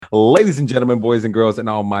Ladies and gentlemen, boys and girls, and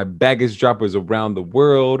all my baggage droppers around the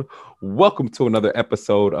world, welcome to another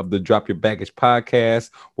episode of the Drop Your Baggage podcast,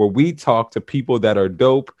 where we talk to people that are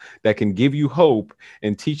dope, that can give you hope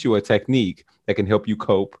and teach you a technique that can help you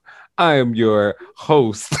cope. I am your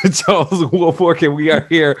host, Charles Woolfolk, and we are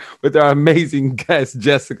here with our amazing guest,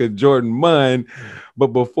 Jessica Jordan Munn. But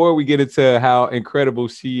before we get into how incredible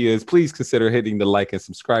she is, please consider hitting the like and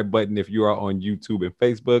subscribe button if you are on YouTube and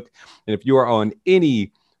Facebook. And if you are on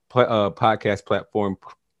any podcast platform,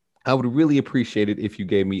 I would really appreciate it if you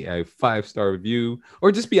gave me a 5-star review,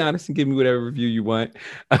 or just be honest and give me whatever review you want,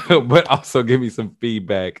 but also give me some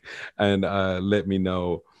feedback and let me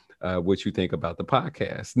know what you think about the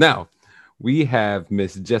podcast. Now, we have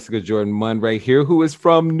Miss Jessica Jordan Munn right here, who is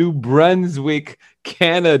from New Brunswick,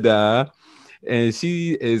 Canada. And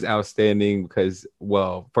she is outstanding because,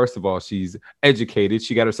 well, first of all, she's educated.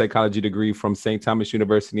 She got her psychology degree from St. Thomas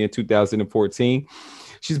University in 2014.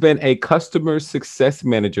 She's been a customer success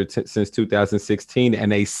manager since 2016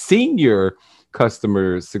 and a senior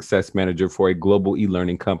customer success manager for a global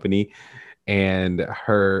e-learning company. And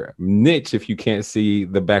her niche, if you can't see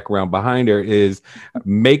the background behind her, is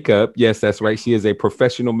makeup. Yes, that's right. She is a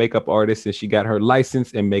professional makeup artist, and she got her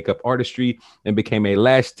license in makeup artistry and became a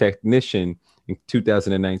lash technician in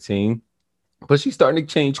 2019. But she's starting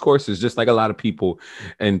to change courses, just like a lot of people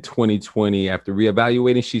in 2020. After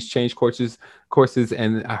reevaluating, she's changed courses,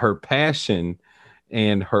 and her passion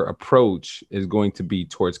and her approach is going to be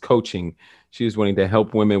towards coaching. She is wanting to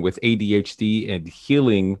help women with ADHD and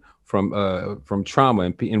healing from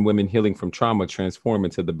trauma, and women healing from trauma transform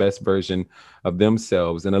into the best version of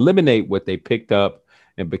themselves and eliminate what they picked up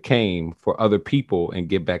and became for other people and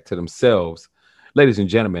get back to themselves. Ladies and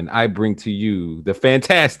gentlemen, I bring to you the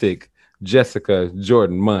fantastic Jessica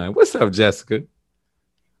Jordan Munn. What's up, Jessica?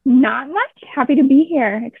 Not much. Happy to be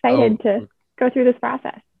here. Excited to go through this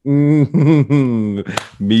process.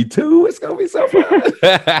 Me too. It's gonna be so fun.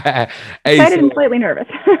 Excited and slightly nervous.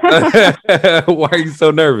 Why are you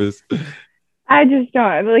so nervous? I just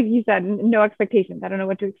don't, like you said, no expectations. I don't know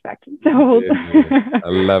what to expect. So I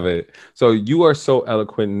love it. So you are so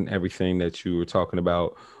eloquent in everything that you were talking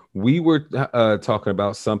about. We were talking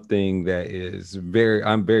about something that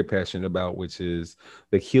I'm very passionate about, which is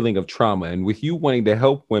the healing of trauma. And with you wanting to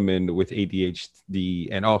help women with ADHD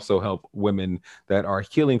and also help women that are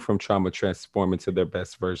healing from trauma transform into their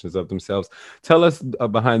best versions of themselves, tell us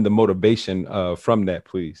behind the motivation from that,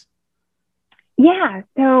 please. Yeah.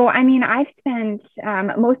 So, I mean, I've spent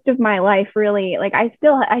most of my life really, like I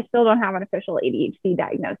still don't have an official ADHD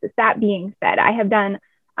diagnosis. That being said, I have done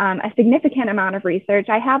a significant amount of research.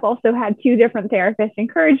 I have also had 2 different therapists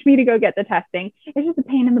encourage me to go get the testing. It's just a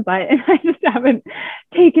pain in the butt, and I just haven't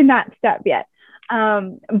taken that step yet.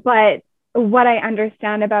 But what I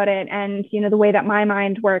understand about it, and the way that my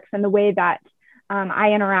mind works, and the way that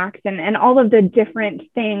I interact, and all of the different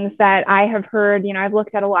things that I have heard, I've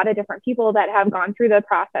looked at a lot of different people that have gone through the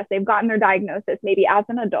process. They've gotten their diagnosis maybe as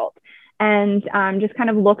an adult, and just kind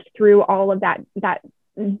of looked through all of that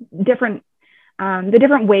different the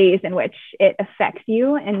different ways in which it affects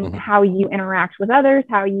you and how you interact with others,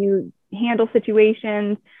 how you handle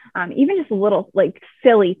situations, even just little like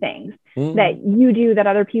silly things that you do that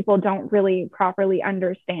other people don't really properly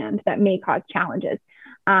understand that may cause challenges.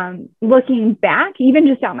 Looking back, even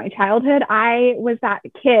just at my childhood, I was that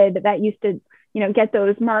kid that used to, get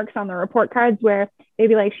those marks on the report cards where they'd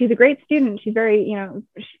be like, she's a great student. She's very,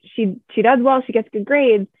 she does well. She gets good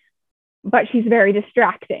grades, but she's very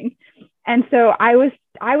distracting. And so I was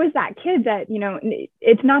that kid that,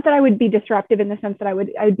 it's not that I would be disruptive in the sense that I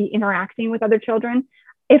would be interacting with other children.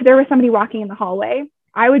 If there was somebody walking in the hallway,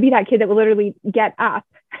 I would be that kid that would literally get up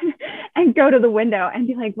and go to the window and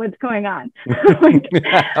be like, what's going on? Like,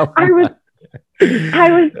 I was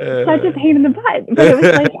such a pain in the butt, but it was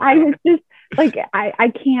like, I was just like,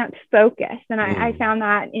 I can't focus. And I found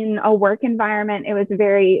that in a work environment, it was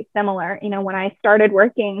very similar. When I started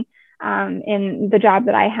working in the job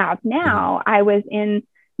that I have now, I was in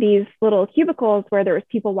these little cubicles where there was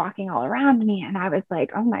people walking all around me. And I was like,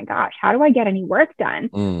 oh my gosh, how do I get any work done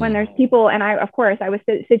when there's people? And I was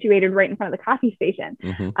situated right in front of the coffee station.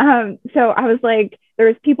 So I was like, there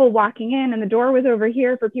was people walking in and the door was over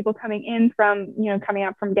here for people coming in from, coming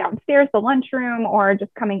up from downstairs, the lunchroom, or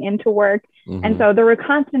just coming into work. And so there were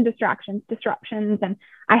constant disruptions. And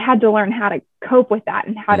I had to learn how to cope with that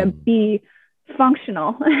and how to be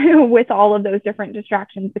functional with all of those different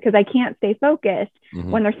distractions, because I can't stay focused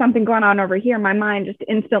when there's something going on over here. My mind just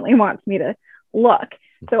instantly wants me to look.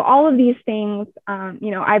 So all of these things,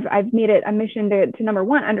 I've made it a mission to number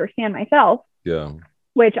one, understand myself,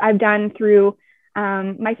 which I've done through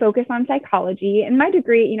my focus on psychology, and my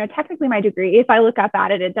degree, technically my degree, if I look up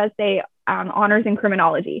at it, it does say honors in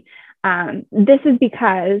criminology. This is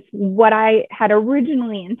because what I had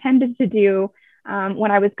originally intended to do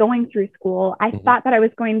when I was going through school, I thought that I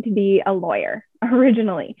was going to be a lawyer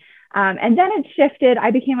originally. And then it shifted.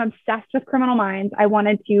 I became obsessed with criminal minds. I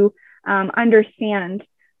wanted to understand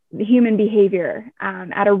the human behavior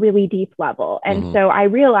at a really deep level. And so I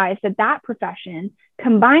realized that that profession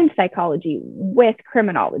combined psychology with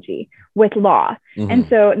criminology, with law. And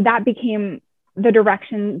so that became the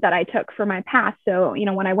direction that I took for my path. So,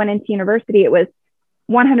 when I went into university, it was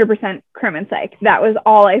 100% crim and psych. That was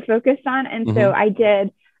all I focused on. And so I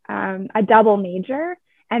did a double major.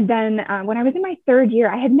 And then when I was in my third year,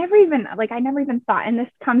 I never even thought, and this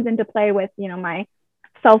comes into play with, my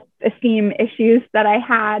self-esteem issues that I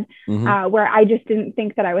had, where I just didn't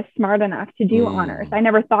think that I was smart enough to do honors. I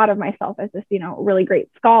never thought of myself as this, really great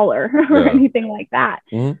scholar or anything like that.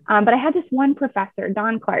 But I had this one professor,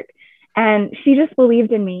 Dawn Clark, and she just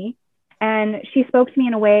believed in me. And she spoke to me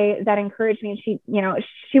in a way that encouraged me. And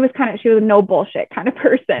she was a no bullshit kind of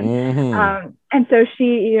person. And so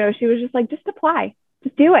she was just like, just apply,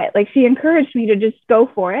 just do it. Like, she encouraged me to just go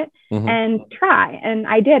for it and try. And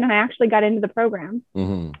I did. And I actually got into the program.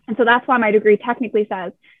 And so that's why my degree technically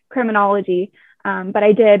says criminology. But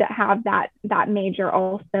I did have that major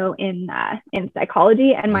also in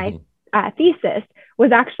psychology. And my thesis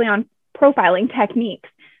was actually on profiling techniques.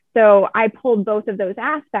 So I pulled both of those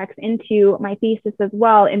aspects into my thesis as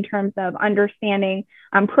well, in terms of understanding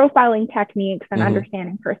profiling techniques and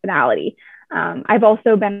understanding personality. I've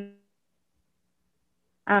also been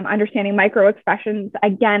understanding microexpressions.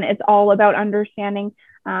 Again, it's all about understanding,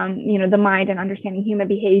 the mind and understanding human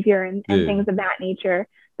behavior and things of that nature.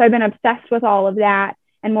 So I've been obsessed with all of that.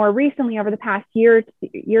 And more recently, over the past year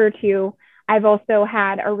or two, I've also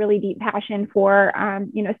had a really deep passion for,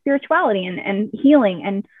 spirituality and healing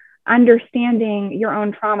and understanding your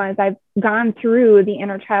own traumas. I've gone through the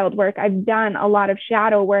inner child work. I've done a lot of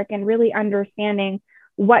shadow work and really understanding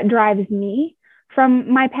what drives me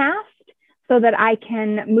from my past so that I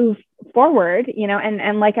can move forward,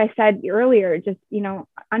 and like I said earlier, just,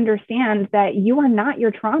 understand that you are not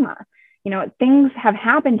your trauma. Things have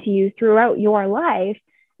happened to you throughout your life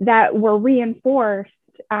that were reinforced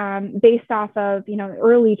based off of,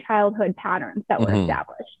 early childhood patterns that were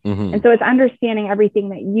established. And so it's understanding everything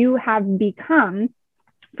that you have become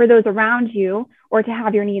for those around you, or to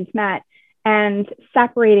have your needs met, and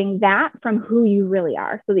separating that from who you really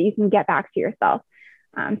are so that you can get back to yourself.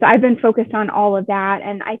 So I've been focused on all of that.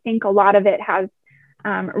 And I think a lot of it has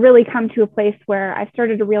really come to a place where I've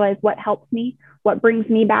started to realize what helps me, what brings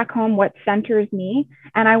me back home, what centers me.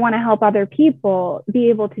 And I want to help other people be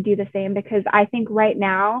able to do the same, because I think right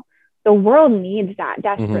now the world needs that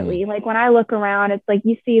desperately. Like, when I look around, it's like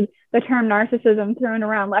you see the term narcissism thrown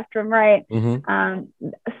around left and right.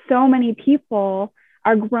 So many people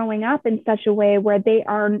are growing up in such a way where they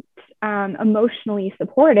aren't emotionally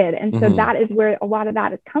supported. And so that is where a lot of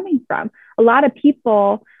that is coming from. A lot of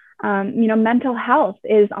people, mental health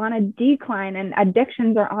is on a decline and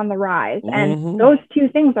addictions are on the rise. And those two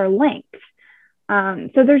things are linked.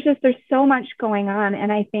 So there's so much going on.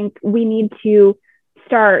 And I think we need to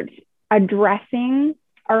start addressing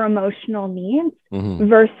our emotional needs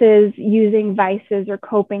versus using vices or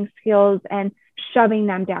coping skills and shoving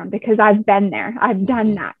them down, because I've been there. I've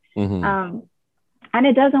done that. And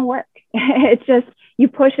it doesn't work. It's just, you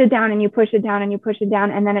push it down and you push it down and you push it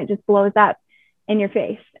down, and then it just blows up in your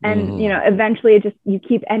face. And, eventually you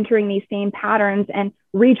keep entering these same patterns and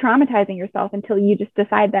re-traumatizing yourself until you just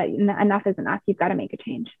decide that enough is enough. You've got to make a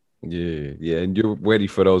change. Yeah. And you're ready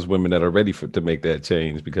for those women that are ready to make that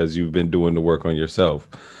change, because you've been doing the work on yourself.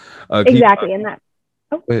 Exactly. And that,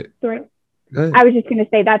 sorry. I was just going to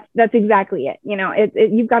say that's exactly it.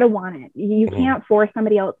 You've got to want it. You can't force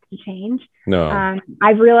somebody else to change. No.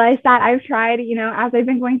 I've realized that. I've tried, as I've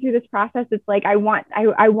been going through this process, it's like I want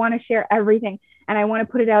to share everything and I want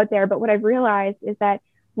to put it out there. But what I've realized is that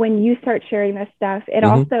when you start sharing this stuff, it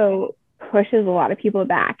also pushes a lot of people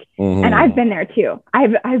back. And I've been there too.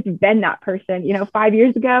 I've been that person. 5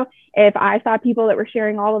 years ago, if I saw people that were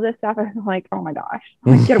sharing all of this stuff, I was like, oh my gosh,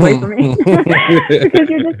 get away from me. Because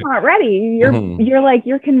you're just not ready.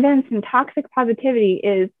 You're convinced, and toxic positivity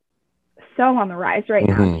is so on the rise right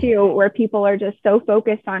now too, where people are just so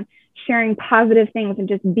focused on sharing positive things and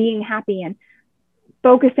just being happy and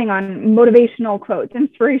focusing on motivational quotes,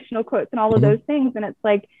 inspirational quotes, and all of those things. And it's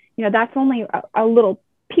like, that's only a little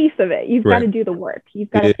piece of it. You've got to do the work. You've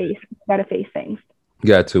got to face things.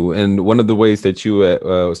 Got to. And one of the ways that you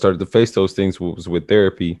started to face those things was with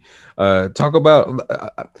therapy. Talk about,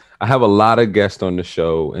 I have a lot of guests on the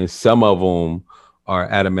show, and some of them are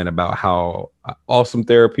adamant about how awesome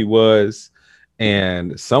therapy was.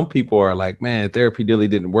 And some people are like, man, therapy really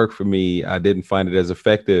didn't work for me. I didn't find it as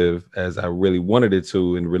effective as I really wanted it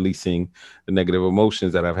to in releasing the negative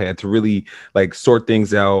emotions that I've had to really like sort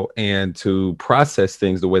things out and to process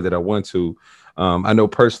things the way that I want to. I know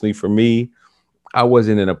personally for me, I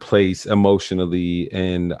wasn't in a place emotionally,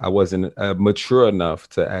 and I wasn't mature enough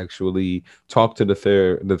to actually talk to the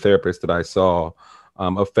therapist that I saw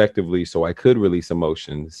effectively, so I could release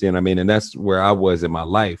emotions. You know what I mean? And that's where I was in my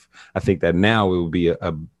life. I think that now it would be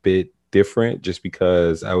a bit different, just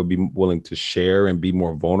because I would be willing to share and be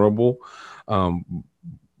more vulnerable. Um,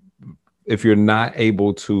 if you're not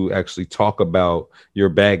able to actually talk about your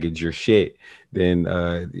baggage, your shit, then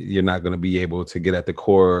you're not going to be able to get at the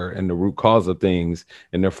core and the root cause of things,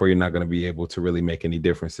 and therefore you're not going to be able to really make any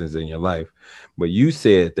differences in your life. But you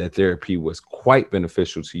said that therapy was quite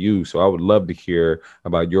beneficial to you, so I would love to hear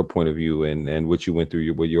about your point of view and what you went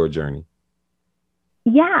through with your journey.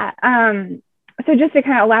 Yeah. So just to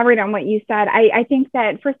kind of elaborate on what you said, I think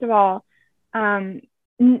that first of all,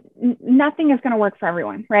 nothing is going to work for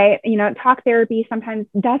everyone, right? Talk therapy sometimes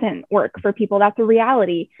doesn't work for people. That's a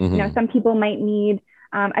reality. Mm-hmm. Some people might need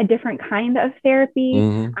a different kind of therapy.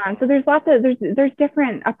 Mm-hmm. So there's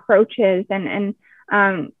different approaches, and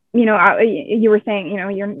you were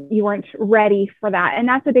saying, you weren't ready for that, and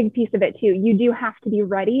that's a big piece of it too. You do have to be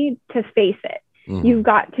ready to face it. Mm-hmm. You've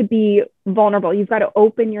got to be vulnerable. You've got to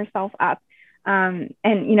open yourself up, and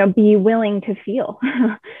be willing to feel,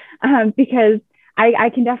 because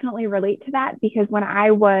I can definitely relate to that, because when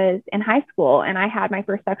I was in high school and I had my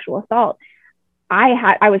first sexual assault, I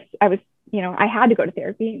had to go to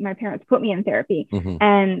therapy. My parents put me in therapy. Mm-hmm.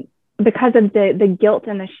 And because of the guilt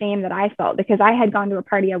and the shame that I felt, because I had gone to a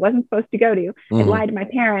party I wasn't supposed to go to, Mm-hmm. I lied to my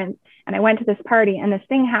parents, and I went to this party and this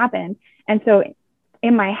thing happened. And so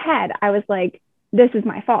in my head, I was like, this is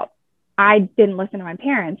my fault. I didn't listen to my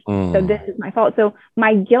parents. So this is my fault. So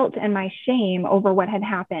my guilt and my shame over what had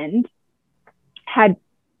happened I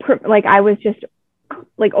was just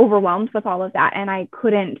like overwhelmed with all of that, and I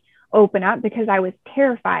couldn't open up because I was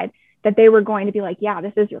terrified that they were going to be like, yeah,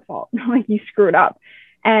 this is your fault. Like, you screwed up.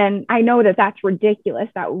 And I know that that's ridiculous,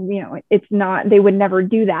 that it's not, they would never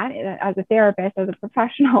do that as a therapist, as a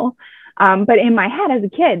professional. But in my head as a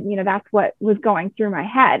kid, that's what was going through my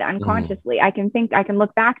head unconsciously. Mm-hmm. I can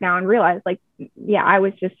look back now and realize, like, yeah, I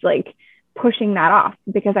was just like pushing that off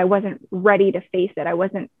because I wasn't ready to face it. I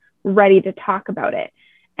wasn't ready to talk about it.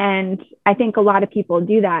 And I think a lot of people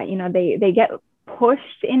do that. They get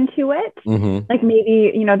pushed into it. Mm-hmm. Like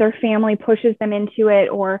maybe, their family pushes them into it,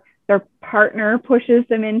 or their partner pushes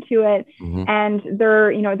them into it. Mm-hmm. And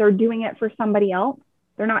they're doing it for somebody else.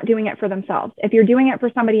 They're not doing it for themselves. If you're doing it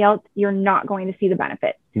for somebody else, you're not going to see the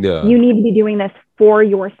benefit. Yeah. You need to be doing this for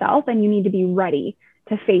yourself, and you need to be ready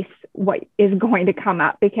to face what is going to come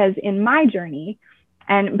up. Because in my journey,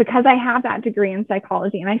 and because I have that degree in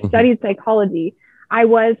psychology and I studied mm-hmm. psychology, I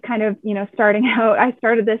was kind of, starting out. I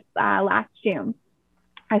started this last June.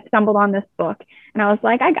 I stumbled on this book and I was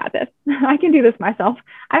like, I got this. I can do this myself.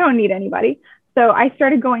 I don't need anybody. So I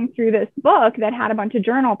started going through this book that had a bunch of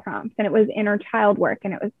journal prompts, and it was inner child work.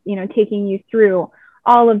 And it was, taking you through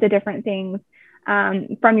all of the different things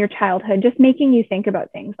from your childhood, just making you think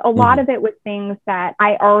about things. A lot of it was things that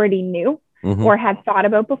I already knew mm-hmm. or had thought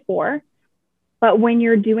about before. But when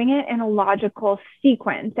you're doing it in a logical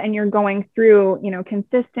sequence and you're going through,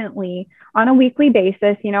 consistently on a weekly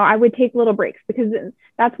basis, I would take little breaks, because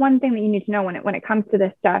that's one thing that you need to know when it comes to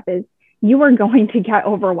this stuff is you are going to get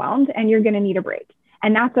overwhelmed and you're going to need a break.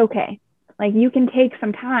 And that's okay. Like, you can take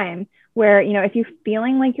some time where, if you're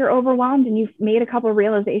feeling like you're overwhelmed and you've made a couple of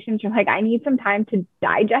realizations, you're like, I need some time to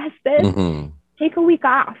digest this. Mm-hmm. Take a week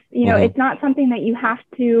off. Mm-hmm. It's not something that you have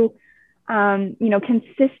to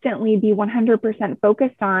consistently be 100%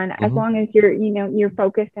 focused on, mm-hmm. as long as you're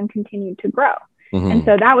focused and continue to grow. Mm-hmm. And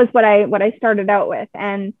so that was what I started out with.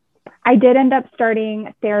 And I did end up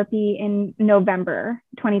starting therapy in November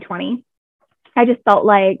 2020. I just felt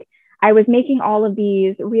like I was making all of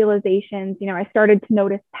these realizations. I started to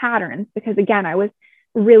notice patterns, because again, I was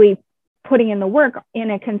really putting in the work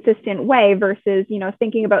in a consistent way versus,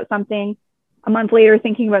 thinking about something a month later,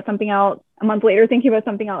 thinking about something else, a month later, thinking about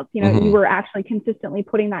something else. Mm-hmm. You were actually consistently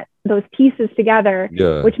putting those pieces together,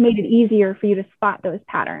 yeah. which made it easier for you to spot those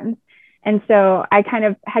patterns. And so I kind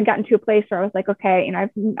of had gotten to a place where I was like, okay,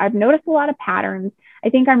 I've noticed a lot of patterns. I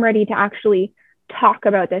think I'm ready to actually talk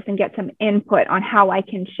about this and get some input on how I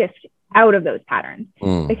can shift out of those patterns,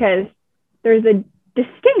 because there's a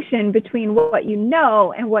distinction between what you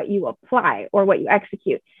know and what you apply or what you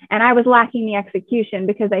execute. And I was lacking the execution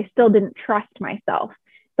because I still didn't trust myself.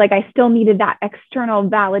 Like I still needed that external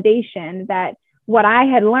validation that what I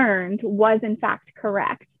had learned was in fact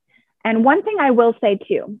correct. And one thing I will say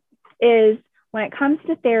too is when it comes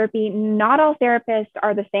to therapy, not all therapists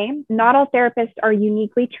are the same. Not all therapists are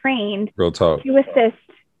uniquely trained Real talk. to assist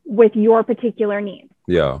with your particular needs.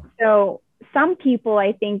 Yeah. So some people,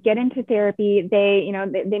 I think, get into therapy.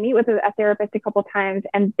 They meet with a therapist a couple of times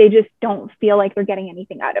and they just don't feel like they're getting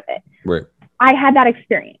anything out of it. Right. I had that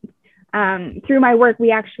experience. Through my work,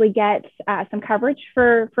 we actually get some coverage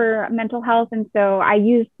for mental health. And so I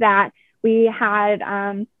used that.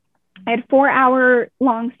 I had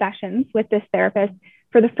 4-hour-long sessions with this therapist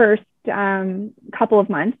for the first couple of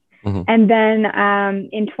months. Mm-hmm. And then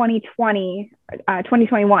in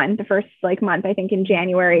 2021, the first month, I think in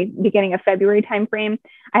January, beginning of February timeframe,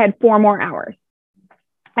 I had 4 more hours.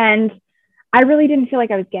 And I really didn't feel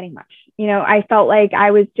like I was getting much. I felt like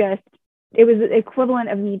it was the equivalent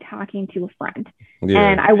of me talking to a friend. Yeah.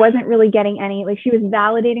 And I wasn't really getting any, she was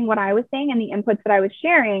validating what I was saying and the inputs that I was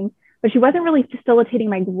sharing, but she wasn't really facilitating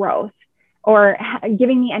my growth or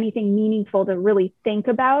giving me anything meaningful to really think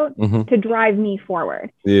about to drive me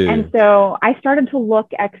forward. Yeah. And so I started to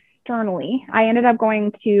look externally. I ended up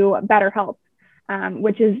going to BetterHelp,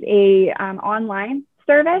 which is a online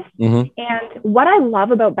service. Mm-hmm. And what I love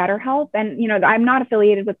about BetterHelp, and I'm not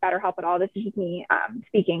affiliated with BetterHelp at all. This is just me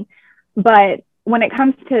speaking. But when it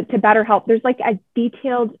comes to BetterHelp, there's a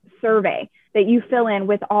detailed survey that you fill in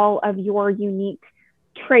with all of your unique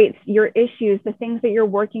traits, your issues, the things that you're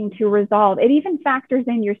working to resolve. It even factors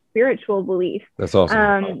in your spiritual beliefs. That's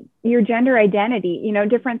awesome. Your gender identity,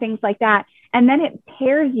 different things like that. And then it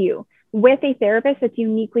pairs you with a therapist that's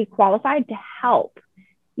uniquely qualified to help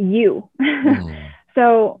you.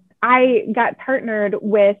 So I got partnered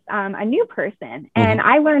with a new person and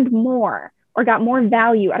I learned more or got more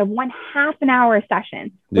value out of one half-an-hour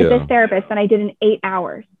session with this therapist than I did in 8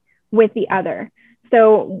 hours with the other.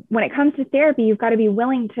 So when it comes to therapy, you've got to be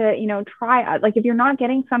willing to, try. If you're not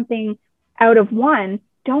getting something out of one,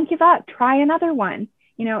 don't give up. Try another one.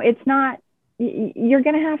 It's not, you're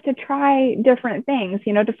going to have to try different things,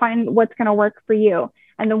 to find what's going to work for you.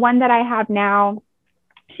 And the one that I have now,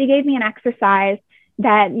 she gave me an exercise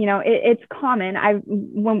that, it's common.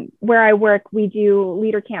 Where I work, we do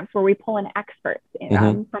leader camps where we pull in experts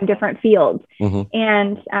from different fields.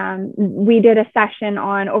 And we did a session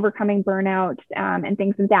on overcoming burnout and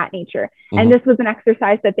things of that nature. And this was an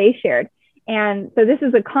exercise that they shared. And so this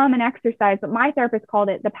is a common exercise, but my therapist called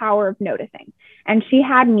it the power of noticing. And she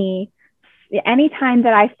had me, anytime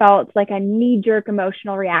that I felt like a knee-jerk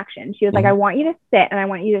emotional reaction, she was like, I want you to sit and I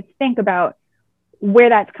want you to think about where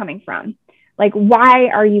that's coming from. Why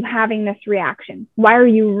are you having this reaction? Why are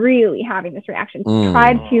you really having this reaction?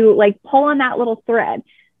 Try to pull on that little thread,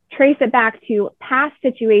 trace it back to past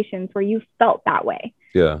situations where you felt that way.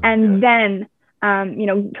 Yeah. And then,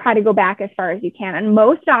 try to go back as far as you can. And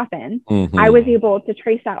most often I was able to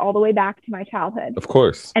trace that all the way back to my childhood. Of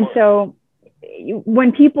course. And so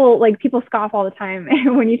when people scoff all the time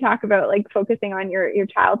when you talk about focusing on your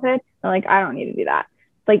childhood, they're like, I don't need to do that.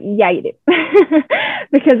 Yeah, you do.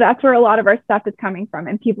 Because that's where a lot of our stuff is coming from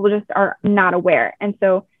and people just are not aware. And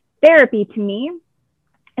so therapy to me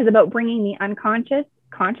is about bringing the unconscious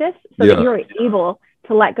conscious so that you're able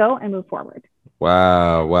to let go and move forward.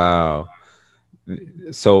 Wow.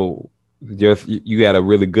 So you had a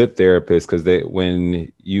really good therapist because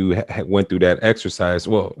when you went through that exercise,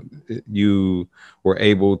 you were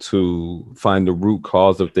able to find the root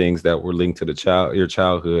cause of things that were linked to your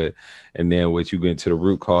childhood, and then once you get into the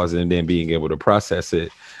root cause and then being able to process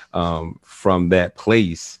it from that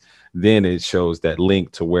place, then it shows that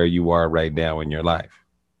link to where you are right now in your life.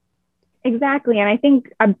 Exactly. And I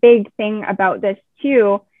think a big thing about this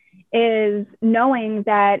too is knowing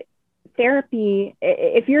that therapy,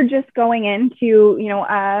 if you're just going into,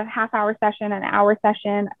 a half-hour session, an hour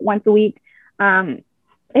session once a week,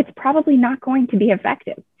 it's probably not going to be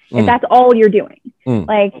effective if that's all you're doing.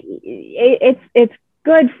 It's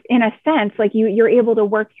good in a sense, you're able to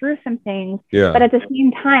work through some things, but at the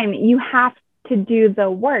same time, you have to do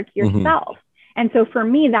the work yourself. And so for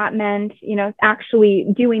me, that meant,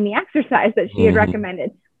 actually doing the exercise that she had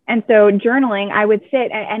recommended. And so journaling, I would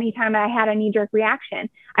sit at any time I had a knee-jerk reaction,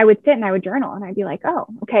 I would sit and I would journal and I'd be like, oh,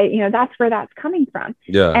 okay, that's where that's coming from.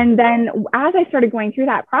 Yeah. And then as I started going through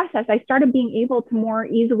that process, I started being able to more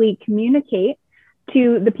easily communicate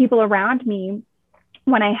to the people around me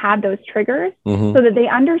when I had those triggers so that they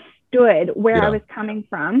understood where I was coming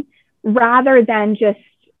from rather than just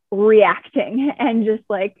reacting and just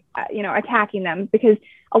like, attacking them, because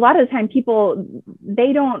a lot of the time people,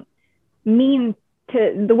 they don't mean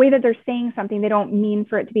to, the way that they're saying something, they don't mean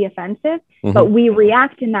for it to be offensive, but we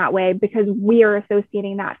react in that way because we are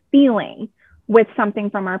associating that feeling with something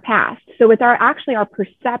from our past. So it's actually our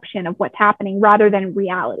perception of what's happening rather than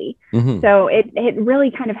reality. So it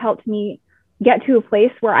really kind of helped me get to a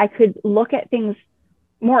place where I could look at things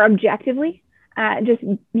more objectively, just,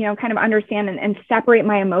 kind of understand and separate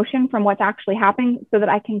my emotion from what's actually happening so that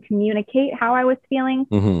I can communicate how I was feeling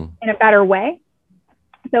in a better way.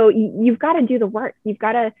 So you've got to do the work. You've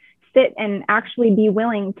got to sit and actually be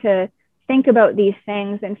willing to think about these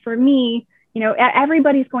things. And for me,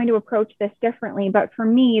 everybody's going to approach this differently, but for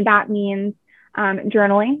me, that means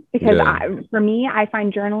journaling, because for me, I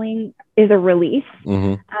find journaling is a release.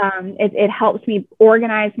 It helps me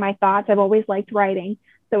organize my thoughts. I've always liked writing,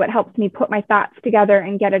 so it helps me put my thoughts together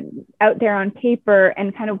and get it out there on paper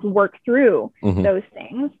and kind of work through those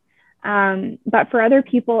things. But for other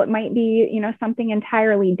people, it might be, something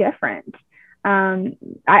entirely different.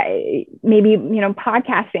 Maybe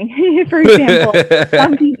podcasting, for example.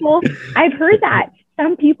 Some people, I've heard that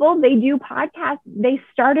some people, they do podcasts. They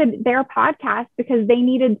started their podcast because they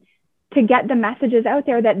needed to get the messages out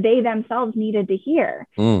there that they themselves needed to hear.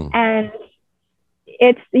 And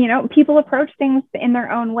it's, people approach things in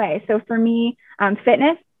their own way. So for me,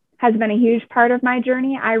 fitness has been a huge part of my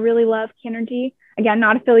journey. I really love Kinergy. Again,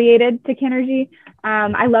 not affiliated to Kinergy.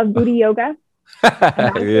 I love booty yoga. I'm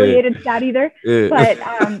not affiliated to that either. But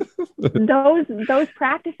those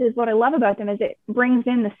practices, what I love about them is it brings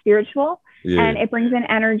in the spiritual and it brings in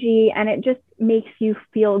energy, and it just makes you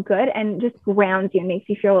feel good and just grounds you and makes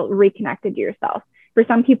you feel reconnected to yourself. For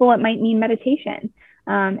some people, it might mean meditation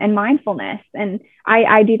and mindfulness. And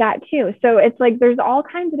I do that too. So it's like, there's all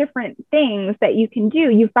kinds of different things that you can do.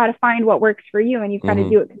 You've got to find what works for you, and you've got to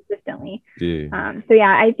do it consistently.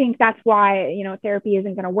 I think that's why, therapy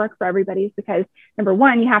isn't going to work for everybody, is because number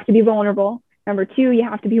one, you have to be vulnerable. Number two, you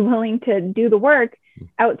have to be willing to do the work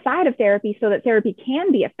outside of therapy so that therapy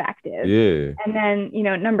can be effective. And then,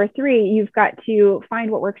 number three, you've got to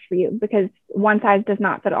find what works for you, because one size does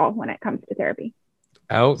not fit all when it comes to therapy.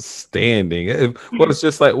 Outstanding. Well, it's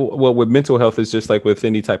just like, with mental health, it's just like with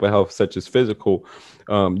any type of health, such as physical.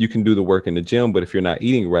 You can do the work in the gym, but if you're not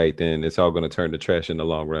eating right, then it's all going to turn to trash in the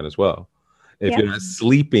long run as well. If you're not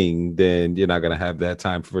sleeping, then you're not going to have that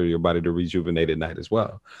time for your body to rejuvenate at night as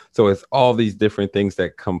well. So it's all these different things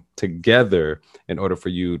that come together in order for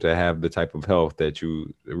you to have the type of health that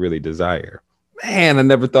you really desire. Man, I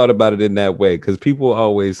never thought about it in that way, because people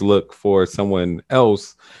always look for someone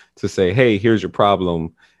else to say, hey, here's your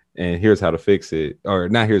problem and here's how to fix it. Or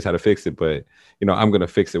not here's how to fix it, but, I'm going to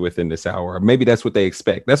fix it within this hour. Or maybe that's what they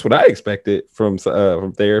expect. That's what I expected from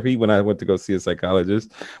therapy when I went to go see a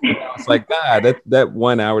psychologist. But I was like, nah, that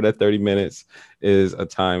 1 hour, that 30 minutes is a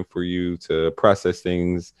time for you to process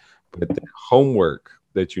things. But the homework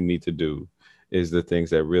that you need to do is the things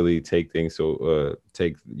that really take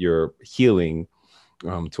your healing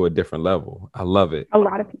to a different level. I love it. A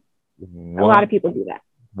lot of people do that.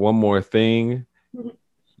 One more thing.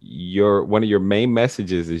 One of your main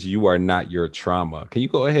messages is you are not your trauma. Can you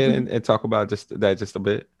go ahead and talk about just a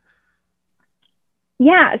bit?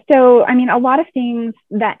 Yeah. So, a lot of things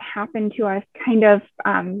that happen to us kind of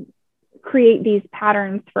create these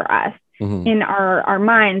patterns for us in our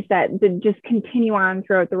minds that just continue on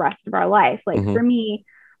throughout the rest of our life. Like for me,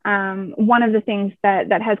 one of the things that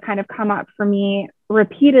has kind of come up for me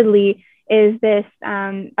repeatedly is this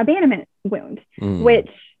abandonment wound, which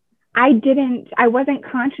I wasn't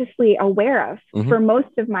consciously aware of for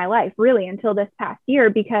most of my life, really, until this past year,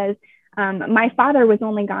 because my father was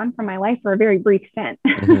only gone from my life for a very brief stint.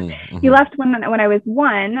 He left when I was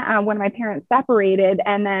one, when my parents separated,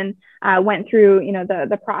 and then went through,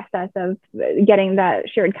 the process of getting the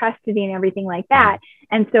shared custody and everything like that.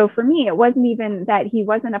 And so for me, it wasn't even that he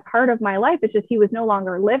wasn't a part of my life. It's just he was no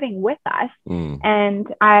longer living with us. And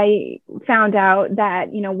I found out that,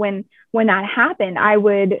 when that happened, I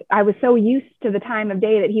was so used to the time of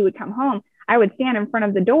day that he would come home. I would stand in front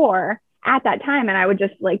of the door at that time, and I would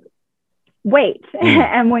just wait.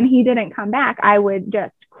 And when he didn't come back, I would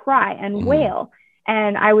just cry and wail.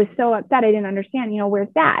 And I was so upset. I didn't understand, where's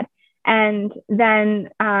Dad? And then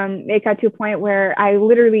it got to a point where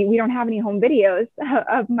we don't have any home videos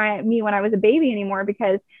of me when I was a baby anymore,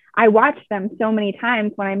 because I watched them so many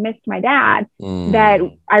times when I missed my dad that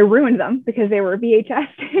I ruined them because they were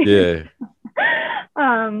VHS.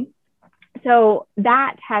 So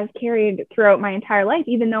that has carried throughout my entire life,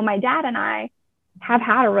 even though my dad and I have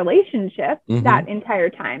had a relationship that entire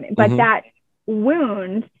time. But that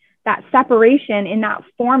wound that separation in that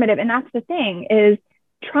formative. And that's the thing is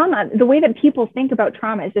trauma, the way that people think about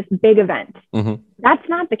trauma is this big event. Mm-hmm. That's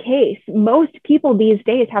not the case. Most people these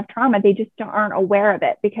days have trauma. They just aren't aware of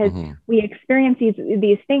it because we experience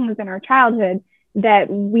these things in our childhood that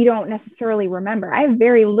we don't necessarily remember. I have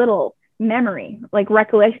very little memory, like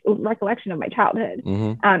recollection of my childhood,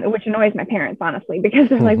 which annoys my parents, honestly, because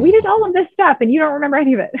they're like, we did all of this stuff and you don't remember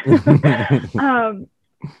any of it.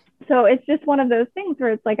 So it's just one of those things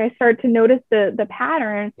where it's like I start to notice the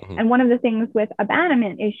pattern. And one of the things with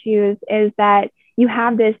abandonment issues is that you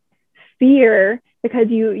have this fear because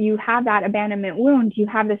you have that abandonment wound, you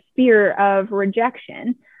have this fear of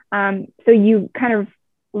rejection. So you kind of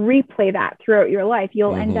replay that throughout your life.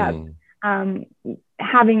 You'll end up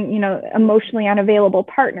having, emotionally unavailable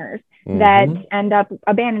partners that end up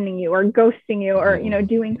abandoning you or ghosting you or,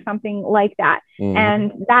 doing something like that.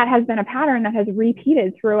 And that has been a pattern that has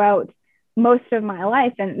repeated throughout most of my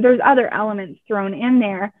life. And there's other elements thrown in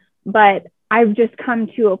there, but I've just come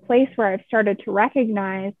to a place where I've started to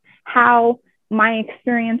recognize how my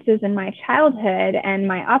experiences in my childhood and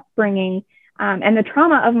my upbringing and the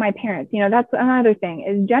trauma of my parents, that's another thing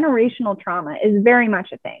is generational trauma is very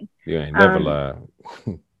much a thing. You ain't never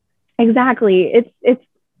lied. Exactly.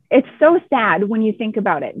 It's so sad when you think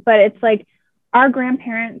about it, but it's like our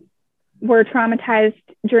grandparents were traumatized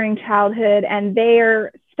during childhood and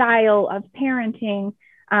their style of parenting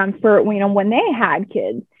for, when they had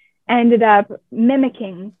kids ended up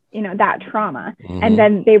mimicking, that trauma. And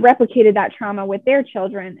then they replicated that trauma with their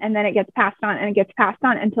children. And then it gets passed on and it gets passed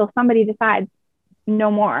on until somebody decides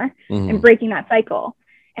no more and breaking that cycle.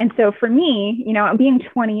 And so for me, being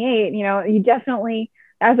 28, you definitely,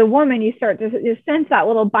 as a woman, you start to sense that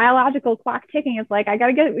little biological clock ticking. It's like, I got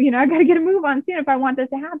to get a move on soon if I want this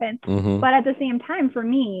to happen. But at the same time, for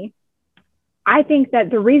me, I think that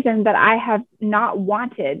the reason that I have not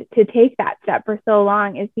wanted to take that step for so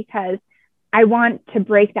long is because I want to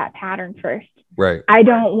break that pattern first. Right. I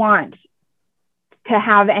don't want to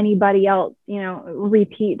have anybody else,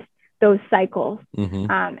 repeat those cycles.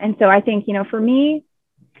 And so I think, for me,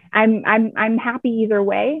 I'm happy either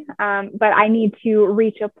way. But I need to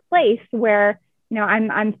reach a place where,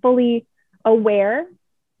 I'm fully aware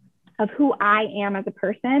of who I am as a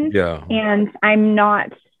person. Yeah. And I'm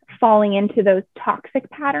not falling into those toxic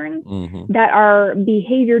patterns that are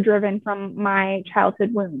behavior driven from my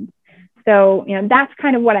childhood wounds. So, that's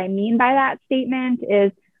kind of what I mean by that statement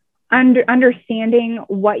is understanding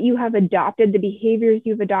what you have adopted, the behaviors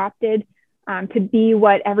you've adopted to be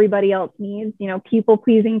what everybody else needs, people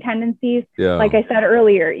pleasing tendencies. Yeah. Like I said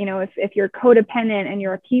earlier, if you're codependent and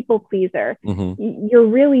you're a people pleaser, you're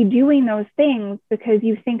really doing those things because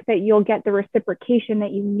you think that you'll get the reciprocation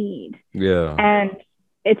that you need. Yeah. And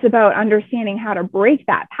it's about understanding how to break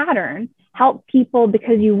that pattern, help people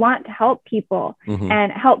because you want to help people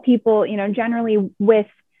and help people, generally with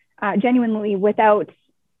genuinely without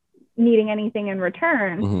needing anything in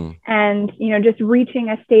return and, just reaching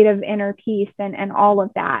a state of inner peace and all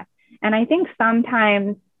of that. And I think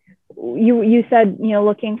sometimes you said,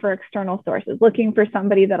 looking for external sources, looking for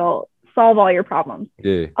somebody that'll solve all your problems.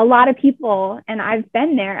 Yeah. A lot of people, and I've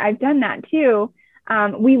been there, I've done that too.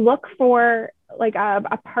 We look for like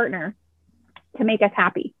a partner to make us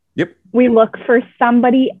happy. Yep. We look for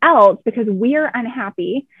somebody else because we're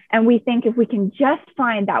unhappy. And we think if we can just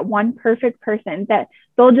find that one perfect person that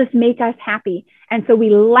they'll just make us happy. And so we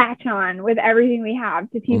latch on with everything we have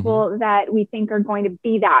to people that we think are going to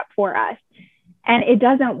be that for us. And it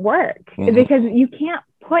doesn't work because you can't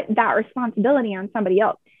put that responsibility on somebody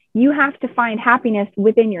else. You have to find happiness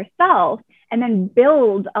within yourself and then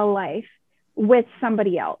build a life with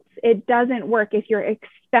somebody else. It doesn't work if you're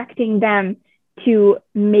expecting them to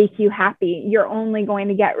make you happy. You're only going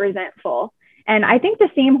to get resentful. And I think the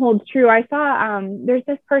same holds true. I saw there's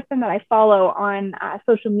this person that I follow on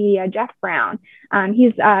social media, Jeff Brown.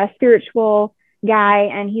 He's a spiritual guy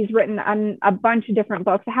and he's written a bunch of different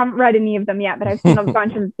books. I haven't read any of them yet, but I've seen a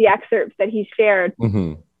bunch of the excerpts that he's shared.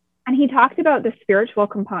 And he talks about the spiritual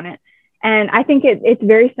component. And I think it's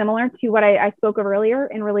very similar to what I spoke of earlier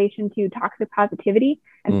in relation to toxic positivity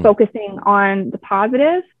and focusing on the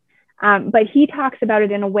positive. But he talks about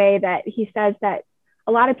it in a way that he says that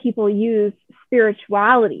a lot of people use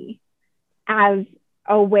spirituality as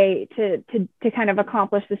a way to kind of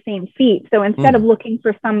accomplish the same feat. So instead of looking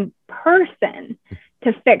for some person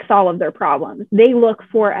to fix all of their problems, they look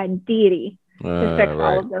for a deity to fix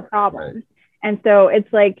all of their problems. And so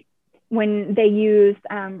it's like when they use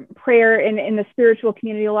prayer in the spiritual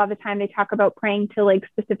community, a lot of the time they talk about praying to like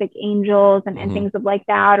specific angels and things of like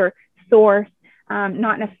that or source.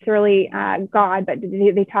 not necessarily God, but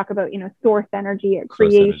they talk about, source energy or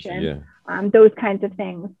Source energy, creation, those kinds of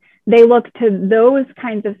things. They look to those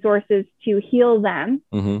kinds of sources to heal them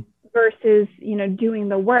versus, doing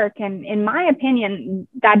the work. And in my opinion,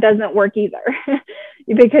 that doesn't work either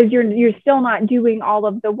because you're still not doing all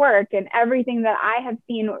of the work. And everything that I have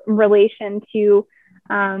seen in relation to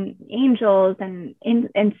angels and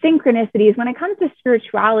synchronicities, when it comes to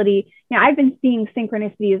spirituality, I've been seeing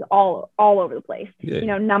synchronicities all over the place.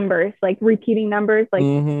 Numbers, like repeating numbers, like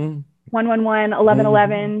 111,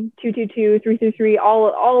 1111, 222, 333,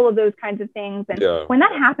 all of those kinds of things. And when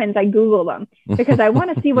that happens, I Google them because I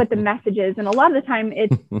want to see what the message is. And a lot of the time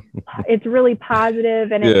it's really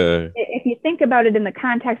positive. And if you think about it in the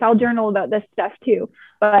context, I'll journal about this stuff too.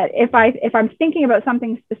 But if I'm thinking about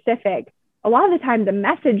something specific, a lot of the time the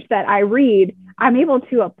message that I read, I'm able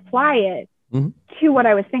to apply it to what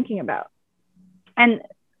I was thinking about. And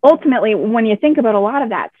ultimately, when you think about a lot of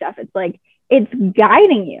that stuff, it's like, it's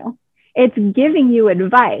guiding you. It's giving you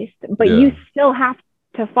advice, but you still have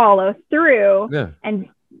to follow through and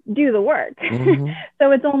do the work.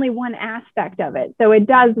 So it's only one aspect of it. So it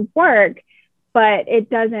does work, but it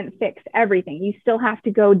doesn't fix everything. You still have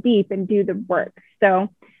to go deep and do the work. So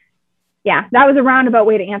yeah, that was a roundabout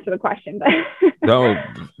way to answer the question. No,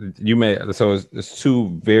 you made, so it's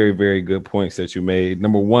two very, very good points that you made.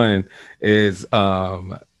 Number one is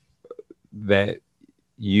that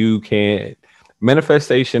you can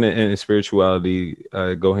manifestation and spirituality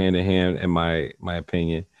go hand in hand, in my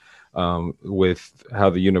opinion, with how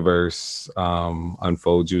the universe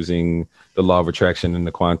unfolds using the law of attraction and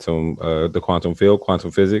the quantum field,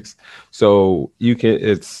 quantum physics. So you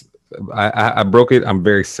can, I broke it. I'm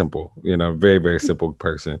very simple, very, very simple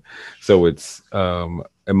person. So it's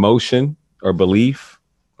emotion or belief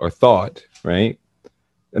or thought, right?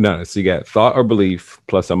 No, so you got thought or belief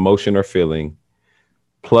plus emotion or feeling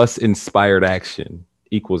plus inspired action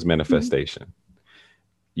equals manifestation.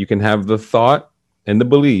 You can have the thought and the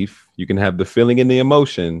belief, you can have the feeling and the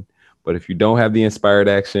emotion, but if you don't have the inspired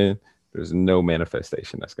action, there's no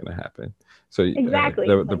manifestation that's going to happen. So exactly,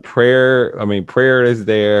 the prayer, prayer is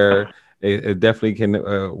there. It definitely can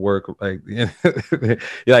work. Like,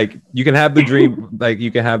 like you can have the dream, like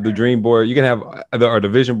you can have the dream board, you can have the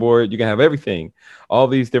vision board, you can have everything, all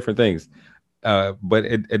these different things. But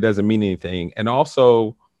it doesn't mean anything. And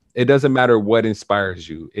also, it doesn't matter what inspires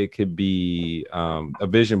you. It could be a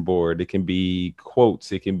vision board. It can be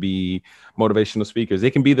quotes. It can be motivational speakers.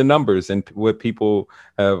 It can be the numbers and what people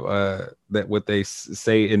have what they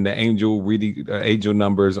say in the angel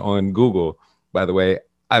numbers on Google. By the way,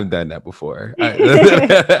 I've done that before.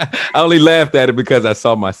 I only laughed at it because I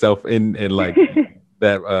saw myself in like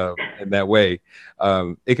that in that way.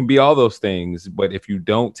 It can be all those things, but if you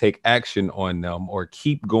don't take action on them or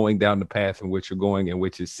keep going down the path in which you're going, in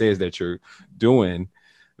which it says that you're doing,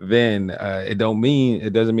 then it doesn't mean a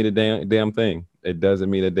damn thing. It doesn't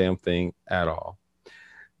mean a damn thing at all.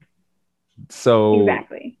 So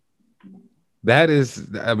exactly. That is,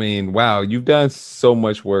 wow, you've done so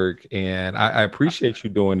much work, and I appreciate you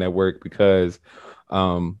doing that work because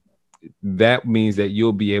that means that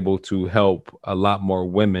you'll be able to help a lot more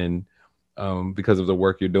women because of the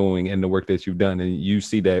work you're doing and the work that you've done. And you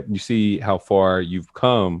see how far you've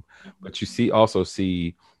come, but you also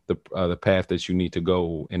see the path that you need to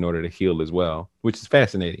go in order to heal as well, which is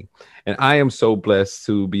fascinating. And I am so blessed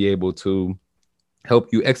to be able to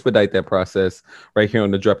help you expedite that process right here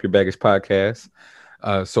on the Drop Your Baggage podcast.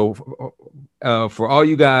 So for all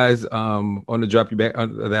you guys on the Drop Your Bag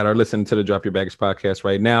that are listening to the Drop Your Baggage podcast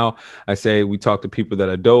right now, I say we talk to people that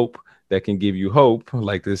are dope, that can give you hope,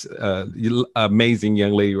 like this amazing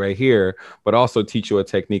young lady right here, but also teach you a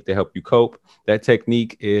technique to help you cope. That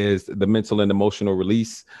technique is the mental and emotional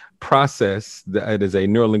release process. It is a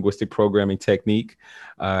neurolinguistic programming technique.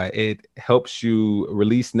 It helps you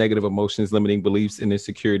release negative emotions, limiting beliefs, and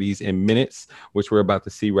insecurities in minutes, which we're about to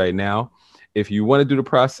see right now. If you want to do the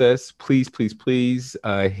process, please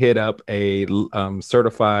hit up a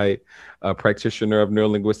certified practitioner of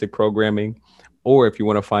neurolinguistic programming. Or if you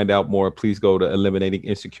want to find out more, please go to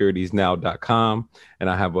eliminatinginsecuritiesnow.com. And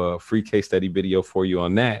I have a free case study video for you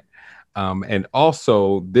on that. And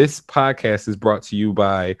also, this podcast is brought to you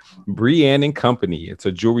by Brienne and Company. It's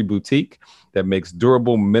a jewelry boutique that makes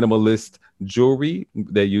durable, minimalist jewelry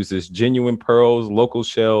that uses genuine pearls, local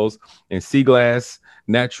shells, and sea glass,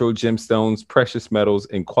 natural gemstones, precious metals,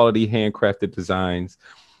 and quality handcrafted designs.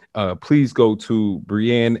 Please go to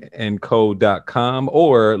brienneandco.com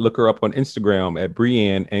or look her up on Instagram at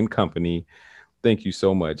Brienne and Company. Thank you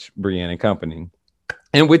so much, Brienne and Company.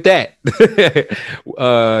 And with that,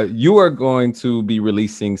 you are going to be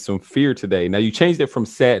releasing some fear today. Now you changed it from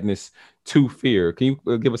sadness to fear. Can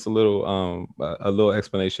you give us a little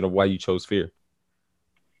explanation of why you chose fear?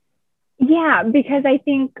 Yeah, because I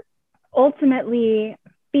think ultimately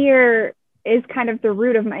fear is kind of the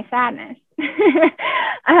root of my sadness.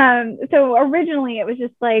 So originally it was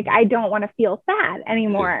just like, I don't want to feel sad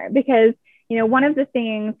anymore because, one of the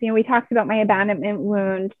things, we talked about my abandonment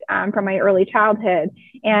wound from my early childhood.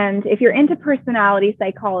 And if you're into personality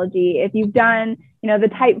psychology, if you've done, the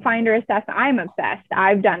type finder assessment, I'm obsessed.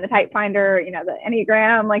 I've done the type finder, the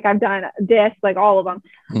Enneagram, like I've done DISC, like all of them.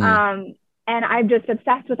 And I'm just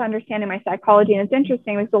obsessed with understanding my psychology. And it's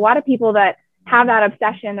interesting because a lot of people that have that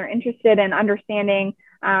obsession, they're interested in understanding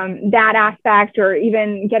that aspect, or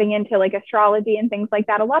even getting into like astrology and things like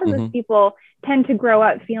that. A lot of those people tend to grow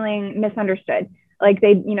up feeling misunderstood. Like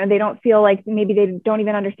they don't feel like maybe they don't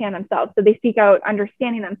even understand themselves. So they seek out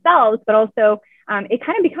understanding themselves, but also it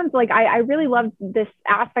kind of becomes like, I really love this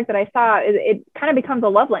aspect that I saw. It kind of becomes a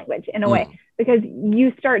love language in a way, because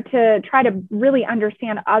you start to try to really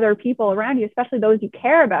understand other people around you, especially those you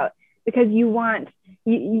care about, because you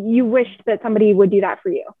wish that somebody would do that for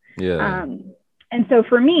you. Yeah. And so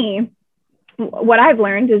for me, what I've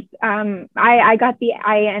learned is I got the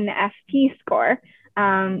INFP score,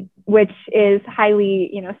 which is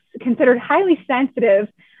highly, considered highly sensitive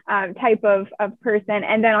type of person.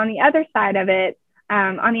 And then on the other side of it,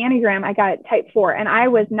 on the Enneagram, I got type 4, and I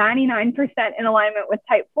was 99% in alignment with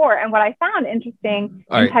type 4. And what I found interesting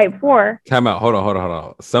type 4. Time out. Hold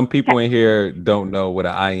on. Some people in here don't know what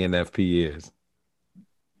an INFP is.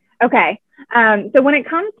 Okay. So when it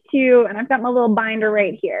comes to, and I've got my little binder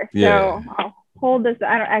right here. So I'll hold this.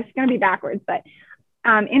 It's going to be backwards, but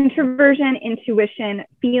introversion, intuition,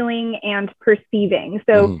 feeling, and perceiving.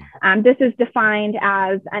 So this is defined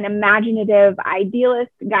as an imaginative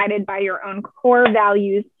idealist guided by your own core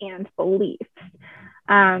values and beliefs.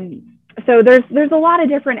 So there's a lot of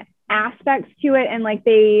different aspects to it, and like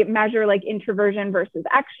they measure like introversion versus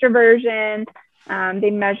extroversion. They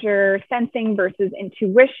measure sensing versus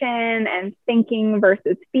intuition, and thinking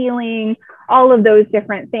versus feeling, all of those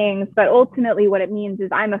different things. But ultimately what it means is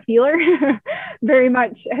I'm a feeler, very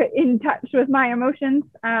much in touch with my emotions,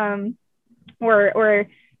 or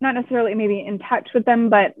not necessarily maybe in touch with them,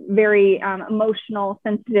 but very emotional,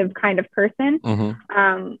 sensitive kind of person.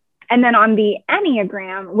 And then on the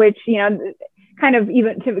Enneagram, which, kind of,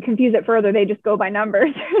 even to confuse it further, they just go by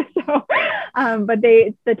numbers. So, but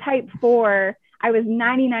the type 4, I was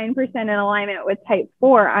 99% in alignment with type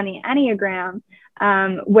 4 on the Enneagram,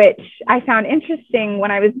 which I found interesting when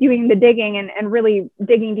I was doing the digging and really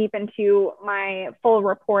digging deep into my full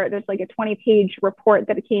report. There's like a 20-page report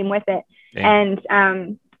that came with it. Damn.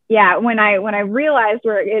 And when I realized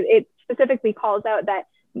where it specifically calls out that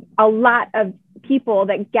a lot of people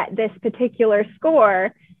that get this particular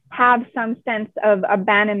score have some sense of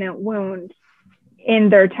abandonment wound in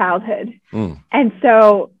their childhood. And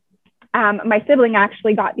so my sibling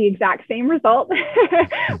actually got the exact same result,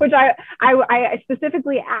 which I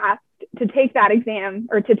specifically asked to take that exam,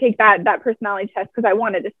 or to take that personality test, because I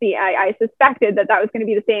wanted to see. I suspected that was going to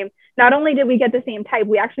be the same. Not only did we get the same type,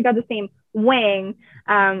 we actually got the same wing,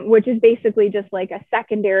 which is basically just like a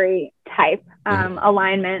secondary type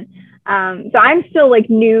alignment. So I'm still like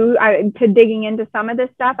new to digging into some of this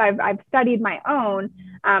stuff. I've studied my own,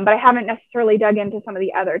 but I haven't necessarily dug into some of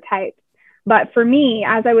the other types. But for me,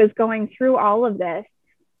 as I was going through all of this,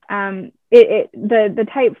 the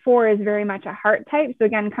type 4 is very much a heart type. So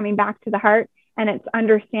again, coming back to the heart, and it's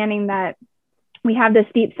understanding that we have this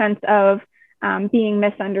deep sense of being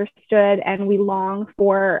misunderstood, and we long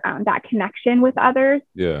for that connection with others.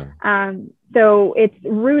 So it's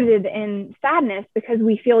rooted in sadness because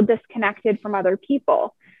we feel disconnected from other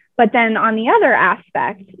people. But then on the other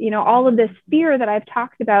aspect, all of this fear that I've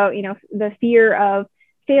talked about, the fear of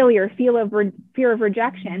failure, fear of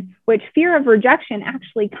rejection, which fear of rejection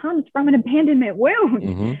actually comes from an abandonment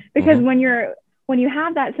wound. Because when you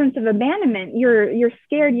have that sense of abandonment, you're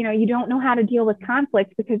scared, you don't know how to deal with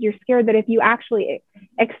conflict, because you're scared that if you actually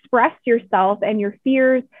express yourself and your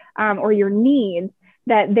fears or your needs,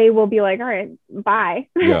 that they will be like, all right, bye,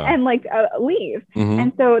 and like leave.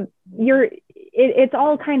 And so it's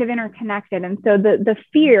all kind of interconnected. And so the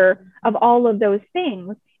fear of all of those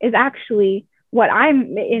things is actually what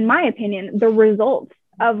I'm, in my opinion, the result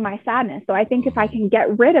of my sadness. So I think if I can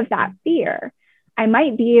get rid of that fear, I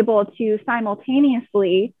might be able to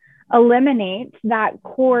simultaneously eliminate that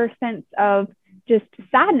core sense of just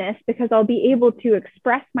sadness, because I'll be able to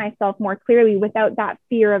express myself more clearly without that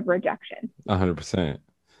fear of rejection. 100%.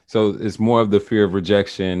 So it's more of the fear of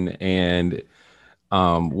rejection, and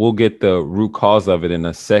We'll get the root cause of it in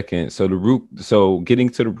a second. So getting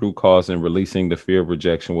to the root cause and releasing the fear of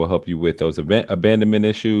rejection will help you with those abandonment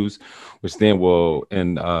issues, which then will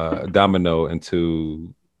domino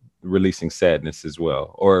into releasing sadness as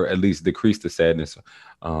well, or at least decrease the sadness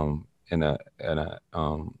in a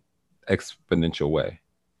exponential way.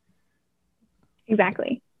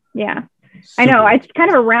 Exactly. Yeah. Super. I know it's kind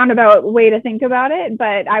of a roundabout way to think about it,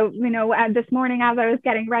 but this morning as I was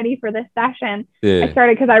getting ready for this session, I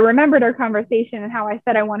started, because I remembered our conversation and how I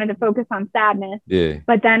said I wanted to focus on sadness. Yeah.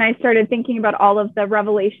 But then I started thinking about all of the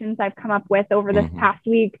revelations I've come up with over this past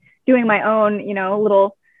week, doing my own,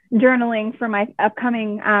 little journaling for my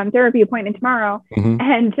upcoming therapy appointment tomorrow.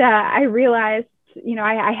 And I realized,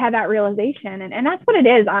 I had that realization, and that's what it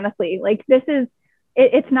is, honestly. Like, this is,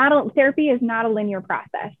 it's not therapy is not a linear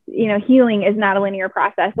process. Healing is not a linear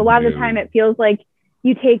process. A lot of the time it feels like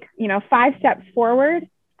you take, 5 steps forward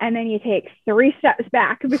and then you take 3 steps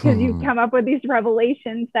back, because you come up with these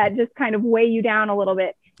revelations that just kind of weigh you down a little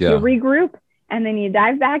bit. You regroup and then you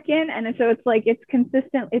dive back in. And so it's like, it's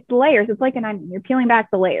consistent. It's layers. It's like an onion. You're peeling back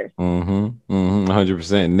the layers.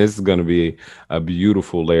 100%. And this is going to be a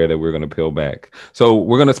beautiful layer that we're going to peel back. So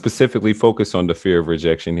we're going to specifically focus on the fear of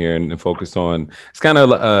rejection here, and focus on, it's kind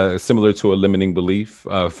of similar to a limiting belief.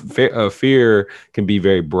 Fear can be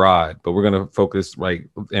very broad, but we're going to focus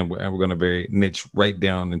and we're going to very niche right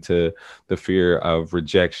down into the fear of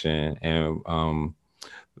rejection. And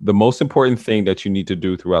the most important thing that you need to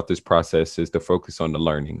do throughout this process is to focus on the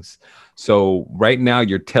learnings. So right now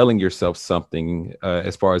you're telling yourself something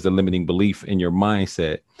as far as the limiting belief in your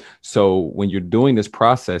mindset. So when you're doing this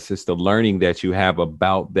process, it's the learning that you have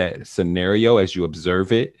about that scenario as you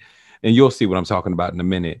observe it. And you'll see what I'm talking about in a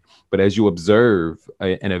minute. But as you observe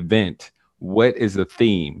an event, what is the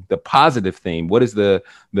theme, the positive theme? What is the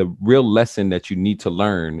real lesson that you need to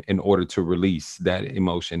learn in order to release that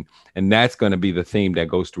emotion? And that's going to be the theme that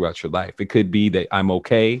goes throughout your life. It could be that I'm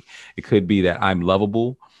okay. It could be that I'm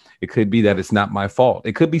lovable. It could be that it's not my fault.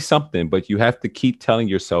 It could be something, but you have to keep telling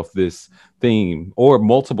yourself this theme or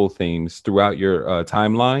multiple themes throughout your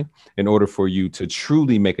timeline in order for you to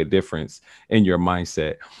truly make a difference in your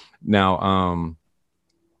mindset. Now,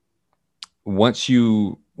 once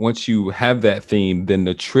you have that theme, then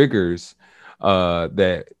the triggers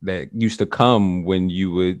that used to come when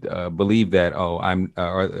you would believe that,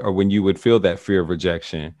 or when you would feel that fear of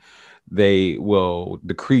rejection, they will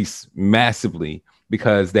decrease massively,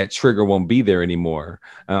 because that trigger won't be there anymore.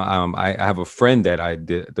 I have a friend that I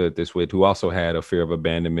did this with who also had a fear of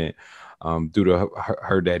abandonment due to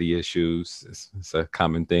her daddy issues. It's a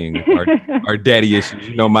common thing. Our daddy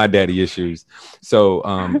issues, my daddy issues. So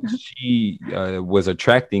she was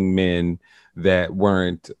attracting men that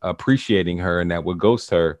weren't appreciating her and that would ghost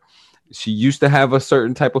her. She used to have a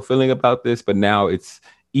certain type of feeling about this, but now it's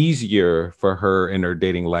easier for her in her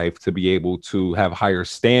dating life to be able to have higher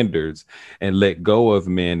standards and let go of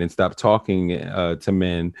men and stop talking to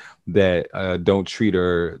men that don't treat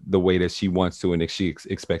her the way that she wants to and that she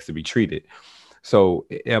expects to be treated. So,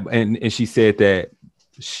 and she said that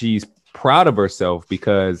she's proud of herself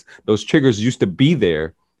because those triggers used to be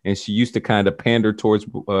there, and she used to kind of pander towards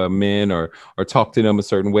men or talk to them a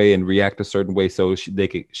certain way and react a certain way so she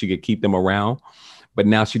could keep them around. But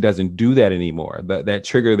now she doesn't do that anymore. That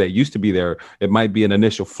trigger that used to be there, it might be an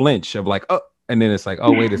initial flinch of like, oh, and then it's like,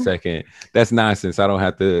 oh, wait a second, that's nonsense. I don't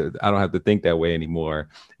have to think that way anymore.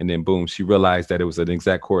 And then boom, she realized that it was an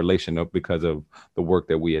exact correlation because of the work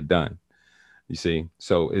that we had done. You see,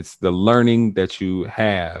 so it's the learning that you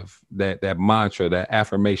have, that mantra, that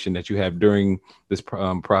affirmation that you have during this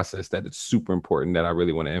process, that it's super important, that I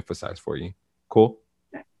really want to emphasize for you. Cool.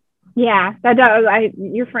 Yeah, that does.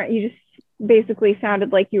 Your friend, you just basically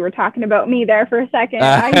sounded like you were talking about me there for a second.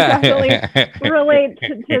 I definitely relate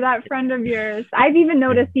to that friend of yours. I've even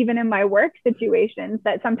noticed, even in my work situations,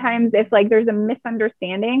 that sometimes if like there's a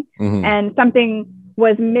misunderstanding and something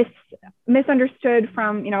was misunderstood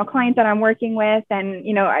from, a client that I'm working with, and,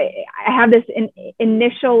 I have this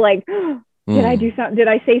initial like, did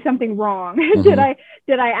I say something wrong? Did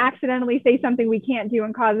I accidentally say something we can't do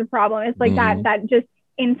and cause a problem? It's like that just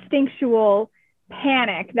instinctual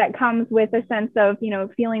panic that comes with a sense of,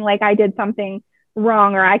 feeling like I did something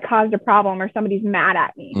wrong or I caused a problem or somebody's mad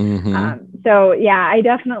at me. So yeah, I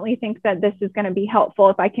definitely think that this is going to be helpful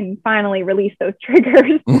if I can finally release those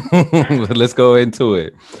triggers. Let's go into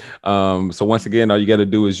it. So once again, all you got to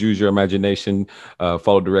do is use your imagination,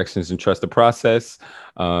 follow directions, and trust the process.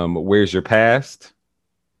 Where's your past?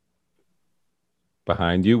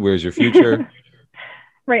 Behind you. Where's your future?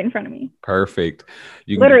 right in front of me. Perfect.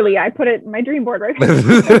 Literally, I put it in my dream board right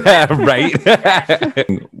there. Right.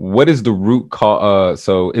 What is the root cause?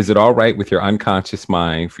 So is it all right with your unconscious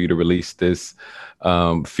mind for you to release this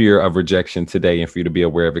fear of rejection today and for you to be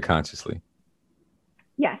aware of it consciously?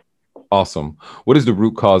 Yes. Awesome. What is the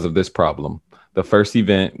root cause of this problem? The first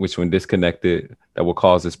event, which when disconnected, that will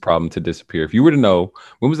cause this problem to disappear. If you were to know,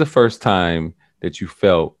 when was the first time that you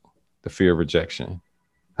felt the fear of rejection?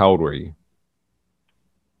 How old were you?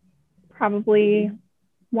 Probably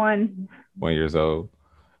 1 years old.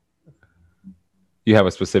 You have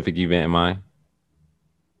a specific event in mind?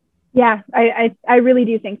 Yeah, I really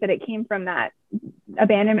do think that it came from that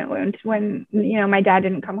abandonment wound when, my dad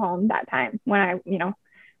didn't come home that time, when I,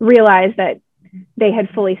 realized that they had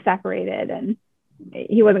fully separated and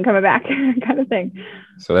he wasn't coming back kind of thing.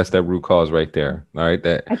 So that's that root cause right there. All right.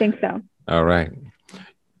 I think so. All right.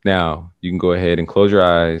 Now you can go ahead and close your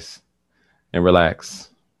eyes and relax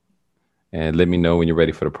and let me know when you're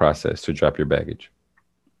ready for the process to drop your baggage.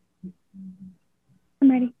 I'm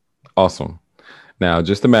ready. Awesome. Now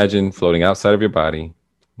just imagine floating outside of your body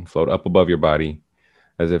and float up above your body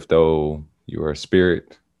as if though you are a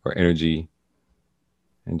spirit or energy,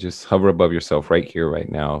 and just hover above yourself right here, right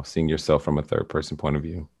now, seeing yourself from a third person point of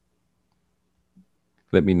view.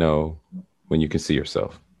 Let me know when you can see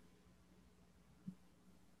yourself.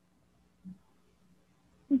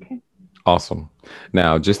 Okay. Awesome.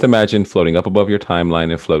 Now, just imagine floating up above your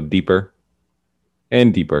timeline and float deeper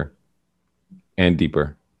and deeper and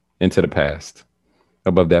deeper into the past,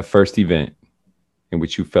 above that first event in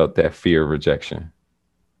which you felt that fear of rejection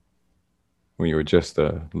when you were just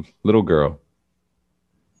a little girl.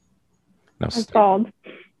 Now,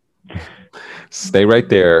 stay right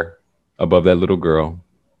there above that little girl.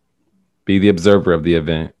 Be the observer of the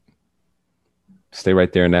event. Stay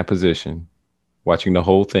right there in that position, watching the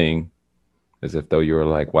whole thing as if though you were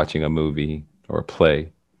like watching a movie or a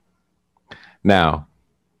play. Now,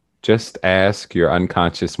 just ask your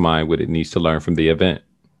unconscious mind what it needs to learn from the event.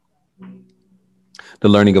 The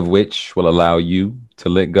learning of which will allow you to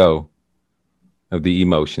let go of the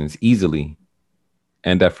emotions easily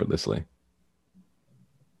and effortlessly.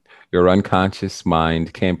 Your unconscious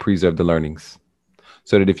mind can preserve the learnings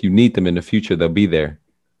so that if you need them in the future, they'll be there.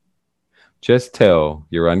 Just tell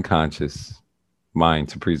your unconscious mind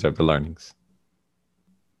to preserve the learnings.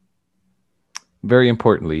 Very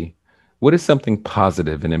importantly, what is something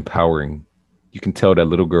positive and empowering you can tell that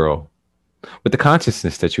little girl with the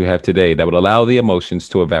consciousness that you have today that would allow the emotions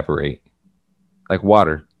to evaporate like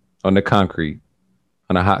water on the concrete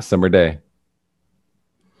on a hot summer day?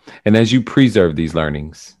 And as you preserve these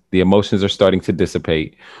learnings, the emotions are starting to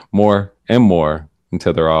dissipate more and more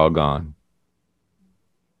until they're all gone.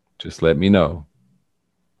 Just let me know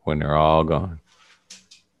when they're all gone.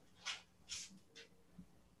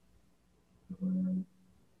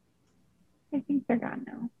 I think they're gone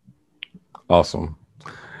now. Awesome.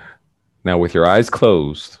 Now, with your eyes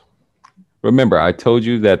closed, remember, I told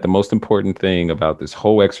you that the most important thing about this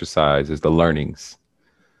whole exercise is the learnings.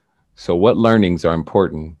 So what learnings are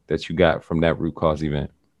important that you got from that root cause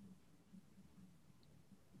event?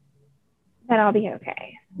 That I'll be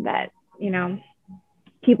okay. That,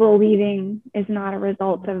 people leaving is not a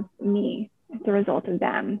result of me. It's a result of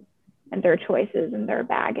them and their choices and their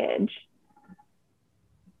baggage.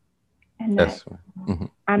 And that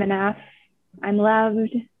I'm enough, I'm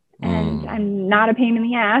loved, and I'm not a pain in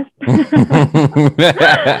the ass.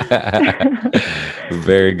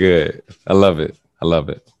 Very good. I love it. I love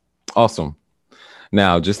it. Awesome.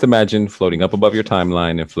 Now, just imagine floating up above your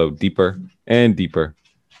timeline and float deeper and deeper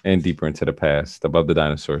and deeper into the past, above the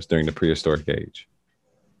dinosaurs during the prehistoric age.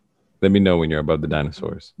 Let me know when you're above the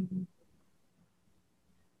dinosaurs.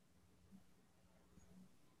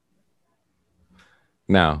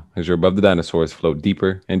 Now, as you're above the dinosaurs, float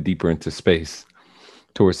deeper and deeper into space,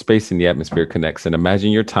 towards space and the atmosphere connects. And imagine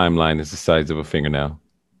your timeline is the size of a fingernail.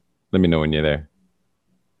 Let me know when you're there.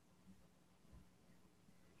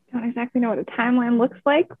 I don't exactly know what a timeline looks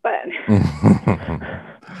like, but...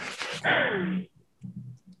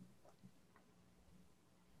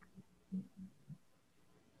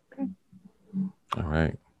 Okay. All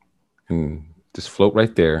right. And just float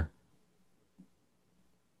right there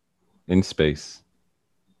in space,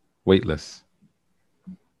 weightless.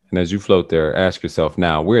 And as you float there, ask yourself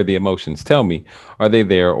now, where are the emotions? Tell me, are they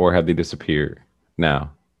there or have they disappeared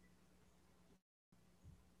now?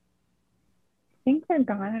 I think they're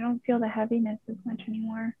gone. I don't feel the heaviness as much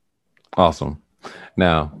anymore. Awesome.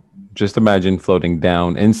 Now, just imagine floating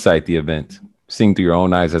down inside the event, seeing through your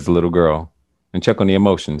own eyes as a little girl, and check on the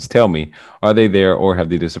emotions. Tell me, are they there or have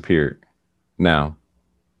they disappeared now?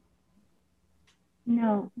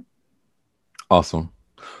 No. Awesome.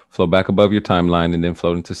 Float back above your timeline and then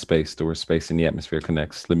float into space to where space and the atmosphere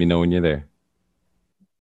connects. Let me know when you're there.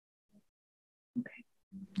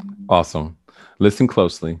 Awesome. Listen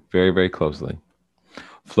closely, very, very closely.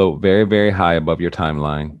 Float very, very high above your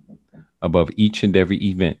timeline, above each and every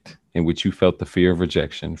event in which you felt the fear of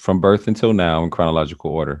rejection from birth until now in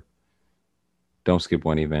chronological order. Don't skip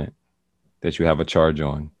one event that you have a charge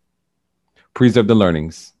on. Preserve the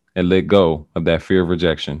learnings and let go of that fear of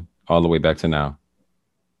rejection all the way back to now.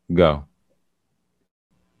 Go.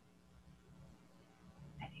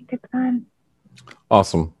 I think it's gone.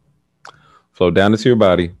 Awesome. Flow down into your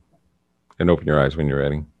body and open your eyes when you're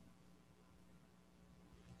ready.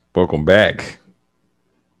 Welcome back.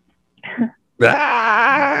 How'd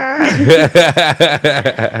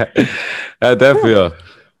that feel?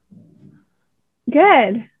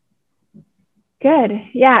 Good.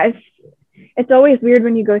 Yeah, it's always weird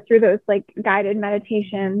when you go through those like guided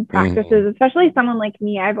meditation practices, especially someone like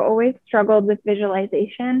me. I've always struggled with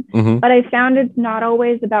visualization, but I found it's not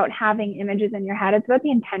always about having images in your head. It's about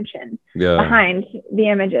the intention behind the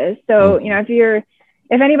images. So, you know,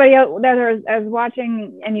 if anybody out there is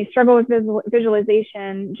watching and you struggle with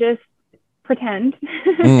visualization, just pretend,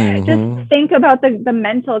 just think about the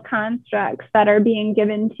mental constructs that are being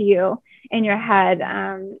given to you in your head.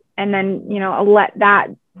 And then, you know, let that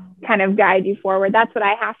kind of guide you forward. That's what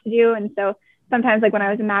I have to do. And so sometimes, like when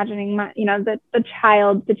I was imagining my, you know, the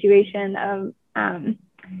child situation of,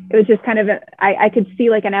 it was just kind of, I could see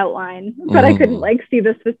like an outline, but I couldn't like see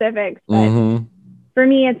the specifics. But for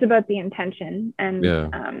me, it's about the intention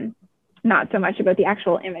and not so much about the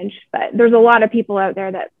actual image. But there's a lot of people out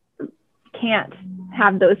there that can't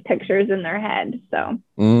have those pictures in their head. So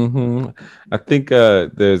I think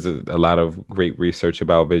there's a lot of great research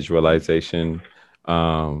about visualization,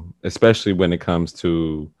 especially when it comes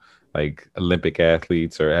to like Olympic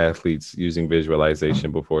athletes or athletes using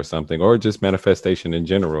visualization before something, or just manifestation in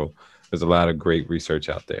general. There's a lot of great research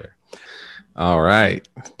out there. All right.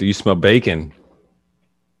 Do you smell bacon?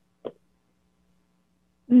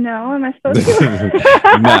 No, am I supposed to?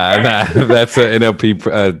 Nah. That's an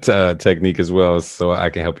NLP technique as well, so I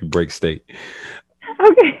can help you break state.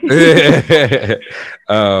 Okay.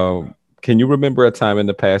 Can you remember a time in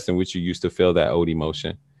the past in which you used to feel that old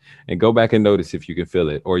emotion? And go back and notice if you can feel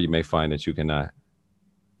it, or you may find that you cannot.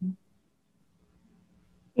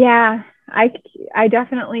 Yeah, I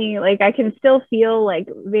definitely like I can still feel like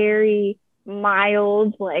very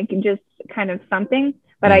mild, like just kind of something,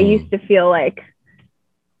 but I used to feel like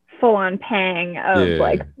full on pang of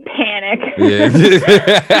like panic.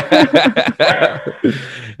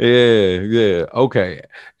 Yeah. Okay.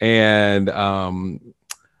 And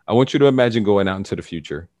I want you to imagine going out into the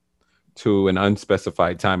future to an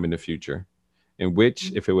unspecified time in the future in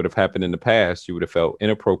which, if it would have happened in the past, you would have felt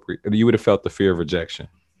inappropriate. You would have felt the fear of rejection.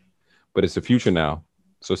 But it's the future now.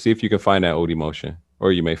 So see if you can find that old emotion,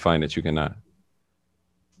 or you may find that you cannot.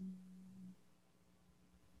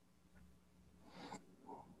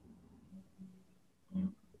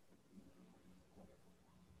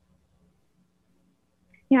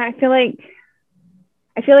 Yeah, I feel like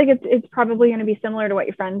it's probably going to be similar to what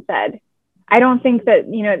your friend said. I don't think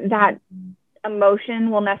that, you know, that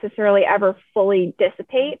emotion will necessarily ever fully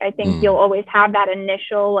dissipate. I think you'll always have that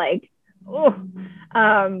initial like, but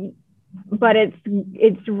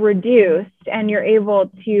it's reduced, and you're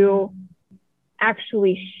able to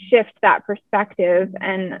actually shift that perspective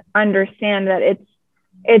and understand that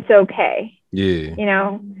it's okay. Yeah. You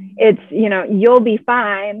know, it's, you know, you'll be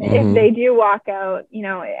fine if they do walk out, you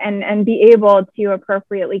know, and be able to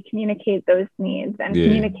appropriately communicate those needs and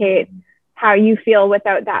communicate how you feel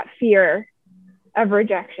without that fear of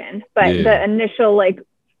rejection. But the initial like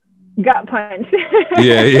gut punch in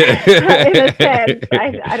a sense,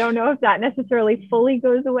 I don't know if that necessarily fully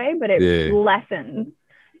goes away, but it lessens.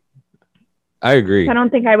 I agree. So I don't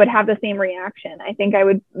think I would have the same reaction. I think I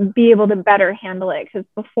would be able to better handle it, because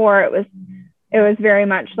before it was very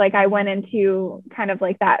much like I went into kind of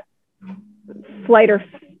like that flight or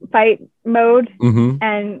fight mode,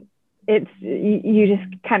 and it's you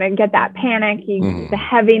just kind of get that panic, the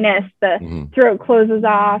heaviness, the throat closes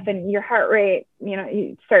off, and your heart rate, you know,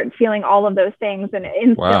 you start feeling all of those things, and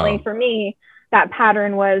instantly for me that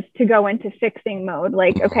pattern was to go into fixing mode,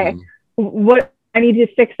 like okay, what I need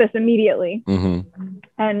to fix this immediately,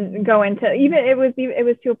 and go into it was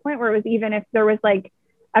to a point where it was, even if there was like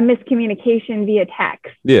a miscommunication via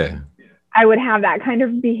text, I would have that kind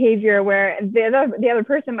of behavior where the other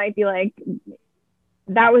person might be like,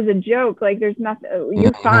 that was a joke. Like, there's nothing,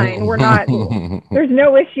 you're fine. We're not, there's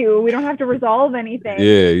no issue. We don't have to resolve anything.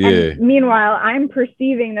 Yeah. And meanwhile, I'm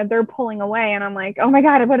perceiving that they're pulling away, and I'm like, oh my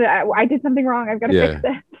God, I did something wrong. I've got to fix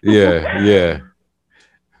this. Yeah.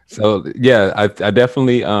 So yeah, I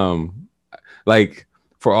definitely, like,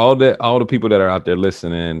 for all the people that are out there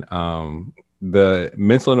listening, the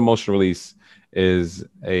mental and emotional release is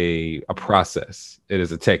a process. It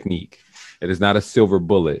is a technique. It is not a silver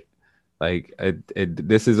bullet. Like,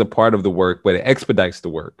 this is a part of the work, but it expedites the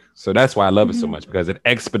work. So that's why I love it so much, because it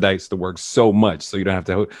expedites the work so much. So you don't have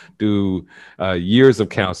to do years of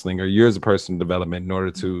counseling or years of personal development in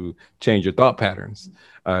order to change your thought patterns.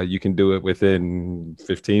 You can do it within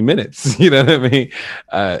 15 minutes. You know what I mean?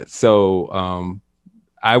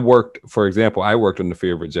 I worked on the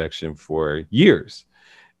fear of rejection for years.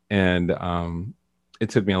 And it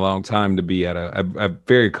took me a long time to be at a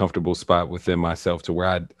very comfortable spot within myself, to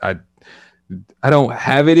where I don't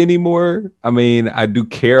have it anymore. I mean, I do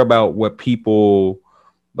care about what people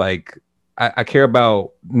like. I care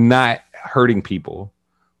about not hurting people,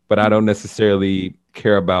 but I don't necessarily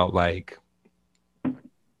care about like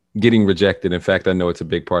getting rejected. In fact, I know it's a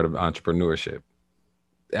big part of entrepreneurship.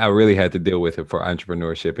 I really had to deal with it for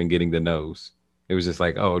entrepreneurship and getting the no's. It was just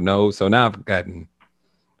like, oh no. So now I've gotten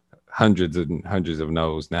hundreds and hundreds of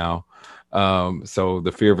no's now. So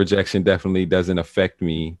the fear of rejection definitely doesn't affect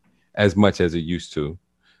me as much as it used to.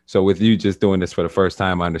 So with you just doing this for the first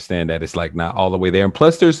time, I understand that it's like not all the way there. And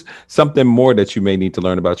plus, there's something more that you may need to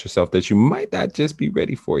learn about yourself that you might not just be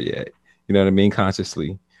ready for yet. You know what I mean?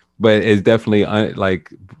 Consciously. But it's definitely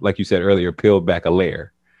like you said earlier, peeled back a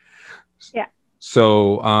layer. Yeah.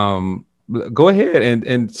 So go ahead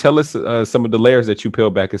and tell us some of the layers that you peel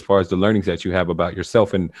back as far as the learnings that you have about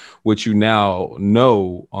yourself and what you now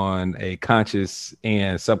know on a conscious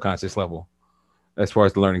and subconscious level, as far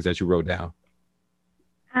as the learnings that you wrote down.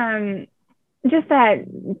 Just that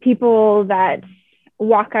people that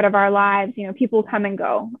walk out of our lives, people come and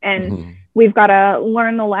go, and we've got to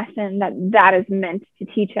learn the lesson that is meant to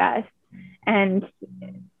teach us, and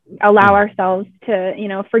allow ourselves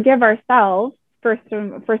to, forgive ourselves first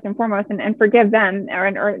and foremost, and forgive them, or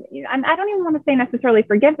and I don't even want to say necessarily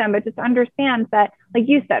forgive them, but just understand that, like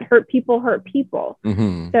you said, hurt people.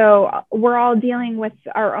 So we're all dealing with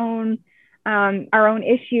our own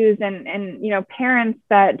issues, and parents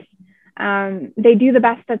that they do the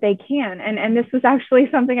best that they can, and this was actually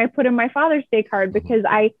something I put in my Father's Day card, because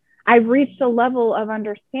I've reached a level of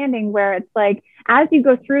understanding where it's like, as you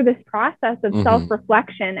go through this process of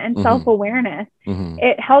self-reflection and self-awareness,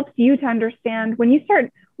 it helps you to understand, when you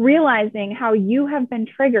start realizing how you have been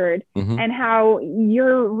triggered and how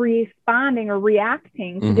you're responding or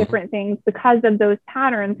reacting to different things because of those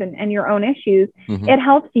patterns and your own issues, it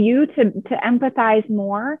helps you to empathize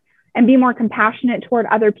more and be more compassionate toward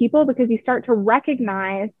other people, because you start to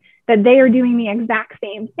recognize that they are doing the exact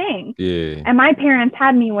same thing. Yeah. And my parents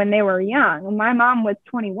had me when they were young. My mom was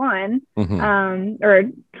 21, or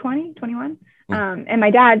 21. And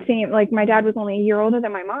my dad was only a year older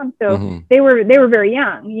than my mom. So they were very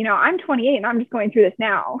young. I'm 28 and I'm just going through this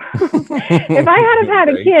now. If I had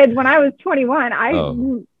a kid when I was 21, I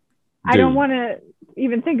don't want to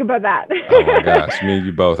even think about that. Oh my gosh, me and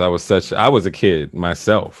you both. I was a kid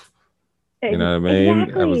myself. You know what I mean?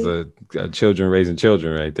 Exactly. I was a children raising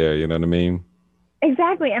children right there. You know what I mean?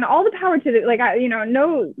 Exactly. And all the power to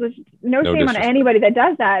no shame on anybody that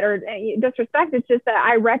does that or disrespect. It's just that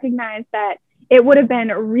I recognize that it would have been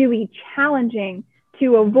really challenging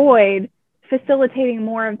to avoid facilitating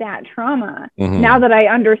more of that trauma. Now that I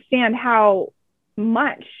understand how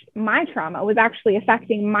much my trauma was actually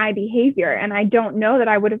affecting my behavior, and I don't know that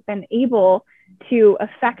I would have been able to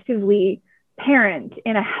effectively parent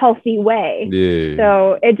in a healthy way. Yeah.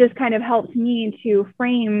 So it just kind of helps me to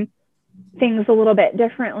frame things a little bit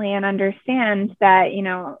differently and understand that,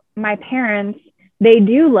 my parents, they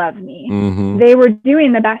do love me. They were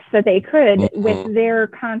doing the best that they could with their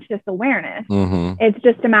conscious awareness. It's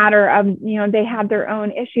just a matter of, they had their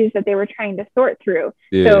own issues that they were trying to sort through.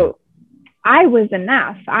 Yeah. So I was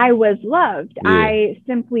enough. I was loved. Yeah. I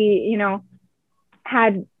simply,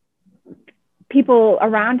 had people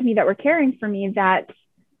around me that were caring for me that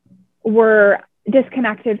were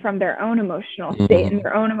disconnected from their own emotional state and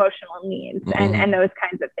their own emotional needs and those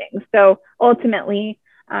kinds of things. So ultimately,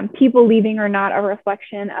 people leaving are not a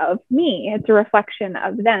reflection of me. It's a reflection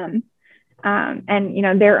of them,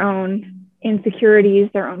 and their own insecurities,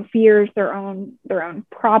 their own fears, their own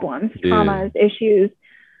problems, traumas, issues,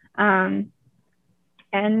 and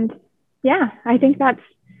yeah, I think that's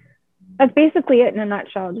basically it in a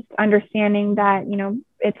nutshell. Just understanding that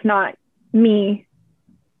it's not me,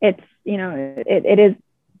 it's it is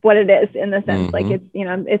what it is in the sense, like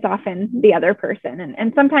it's often the other person.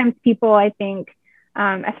 And sometimes people, I think,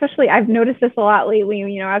 especially I've noticed this a lot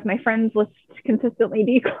lately, as my friends list consistently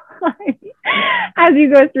decline, as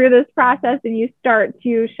you go through this process and you start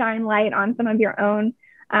to shine light on some of your own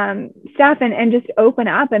stuff and just open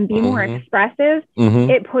up and be more expressive,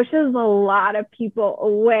 it pushes a lot of people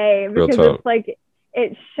away because it's like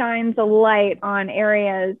it shines a light on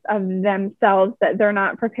areas of themselves that they're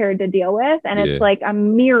not prepared to deal with. And it's like a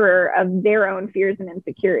mirror of their own fears and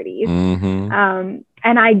insecurities. And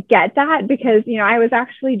I get that because, I was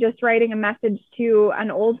actually just writing a message to an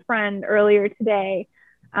old friend earlier today,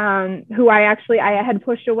 who I had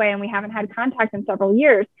pushed away and we haven't had contact in several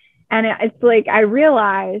years. And it's like, I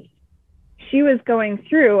realized she was going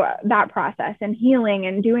through that process and healing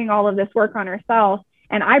and doing all of this work on herself.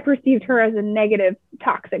 And I perceived her as a negative,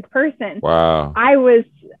 toxic person. Wow. I was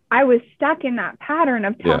stuck in that pattern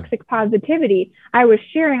of toxic positivity. I was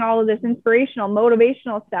sharing all of this inspirational,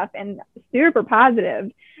 motivational stuff and super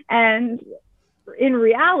positive. And in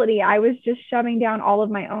reality, I was just shoving down all of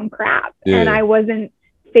my own crap. And I wasn't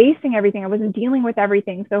facing everything. I wasn't dealing with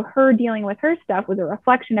everything. So her dealing with her stuff was a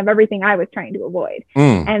reflection of everything I was trying to avoid.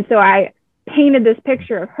 And so I painted this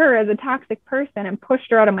picture of her as a toxic person and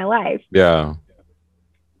pushed her out of my life. Yeah.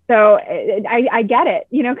 So I get it,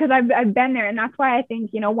 because I've been there. And that's why I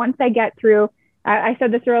think, once I get through, I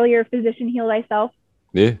said this earlier, physician heal thyself.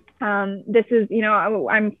 Yeah. This is,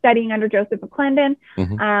 I'm studying under Joseph McClendon.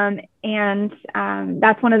 And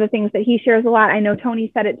that's one of the things that he shares a lot. I know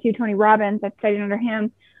Tony said it too, Tony Robbins. I've studied under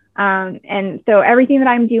him. And so everything that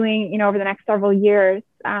I'm doing, over the next several years,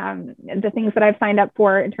 the things that I've signed up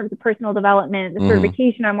for in terms of personal development, the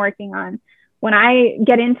certification I'm working on, when I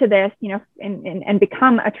get into this, and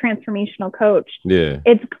become a transformational coach,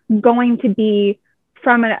 it's going to be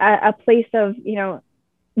from a place of,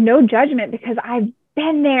 no judgment, because I've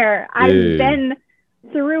been there. I've been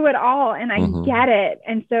through it all and I get it.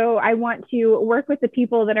 And so I want to work with the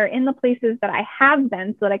people that are in the places that I have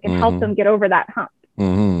been so that I can help them get over that hump.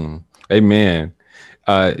 Amen.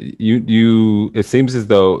 It seems as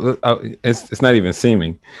though it's not even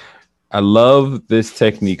seeming. I love this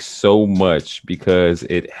technique so much because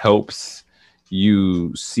it helps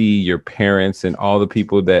you see your parents and all the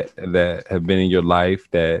people that have been in your life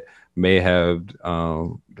that may have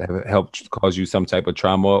helped cause you some type of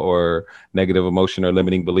trauma or negative emotion or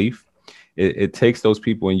limiting belief. It takes those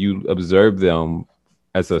people and you observe them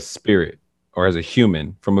as a spirit or as a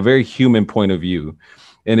human from a very human point of view.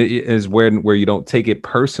 And it is where you don't take it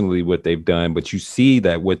personally what they've done, but you see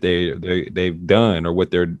that what they've done or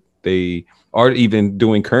what they are even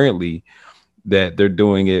doing currently, that they're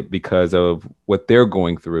doing it because of what they're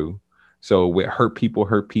going through. So we hurt people,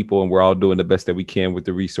 and we're all doing the best that we can with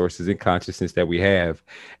the resources and consciousness that we have,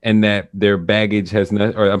 and that their baggage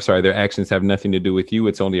their actions have nothing to do with you.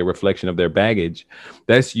 It's only a reflection of their baggage.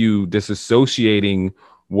 That's you disassociating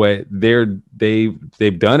what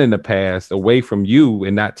they've done in the past away from you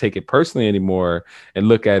and not take it personally anymore and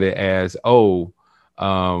look at it as,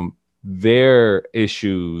 their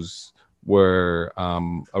issues were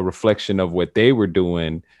a reflection of what they were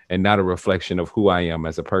doing and not a reflection of who I am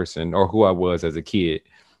as a person or who I was as a kid.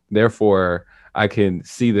 Therefore, I can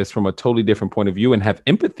see this from a totally different point of view and have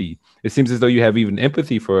empathy. It seems as though you have even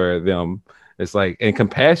empathy for them. It's like, and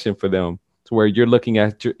compassion for them, to where you're looking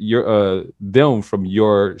at your them from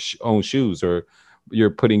your own shoes, or you're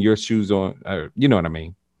putting your shoes on, you know what I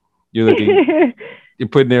mean? You're looking, you're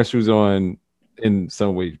putting their shoes on in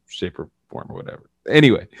some way, shape, or form, or whatever.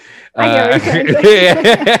 Anyway, you're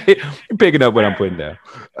picking up what I'm putting down.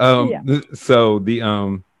 So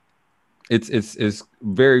the it's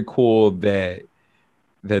very cool that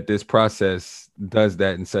this process does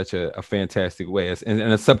that in such a fantastic way, and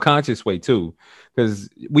in a subconscious way too, because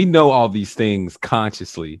we know all these things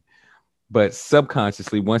consciously, but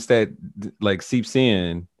subconsciously, once that like seeps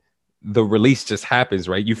in, the release just happens,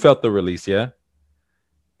 right? You felt the release, yeah.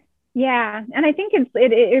 Yeah. And I think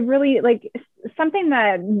it really, like, something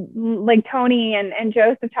that like Tony and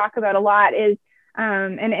Joseph talk about a lot is,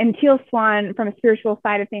 and Teal Swan from a spiritual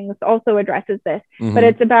side of things also addresses this, but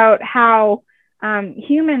it's about how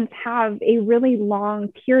humans have a really long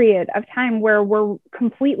period of time where we're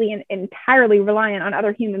completely and entirely reliant on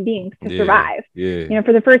other human beings to survive.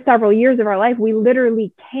 For the first several years of our life, we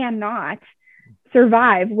literally cannot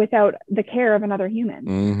survive without the care of another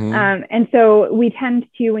human. And so we tend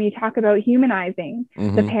to, when you talk about humanizing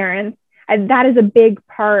the parents, that is a big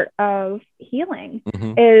part of healing,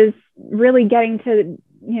 is really getting to,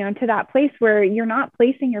 to that place where you're not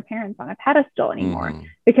placing your parents on a pedestal anymore.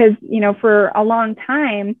 Because, for a long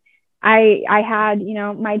time, I had,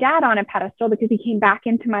 my dad on a pedestal because he came back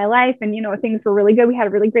into my life and, things were really good. We had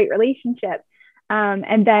a really great relationship.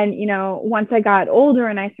 And then, once I got older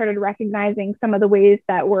and I started recognizing some of the ways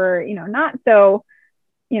that were, not so,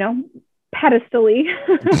 pedestally,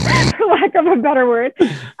 for lack of a better word,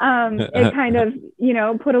 it kind of,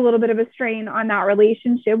 put a little bit of a strain on that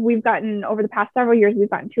relationship. We've gotten, over the past several years, we've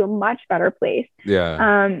gotten to a much better place.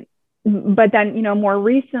 Yeah. But then, more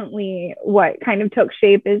recently, what kind of took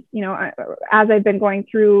shape is, as I've been going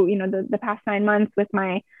through, the past 9 months with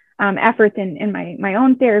my efforts in my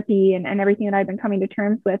own therapy and everything that I've been coming to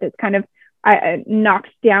terms with, it's kind of I knocked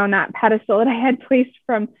down that pedestal that I had placed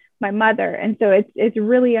from my mother. And so it's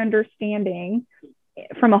really understanding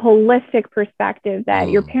from a holistic perspective that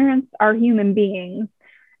your parents are human beings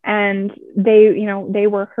and they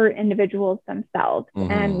were hurt individuals themselves.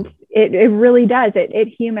 And it really does.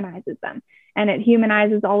 It humanizes them, and it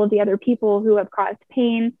humanizes all of the other people who have caused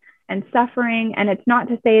pain and suffering. And it's not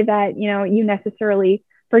to say that, you necessarily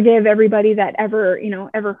forgive everybody that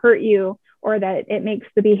ever hurt you, or that it makes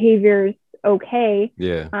the behaviors okay.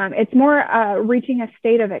 Yeah. It's more reaching a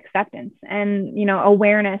state of acceptance and,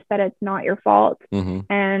 awareness that it's not your fault.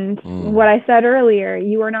 And what I said earlier,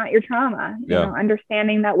 you are not your trauma.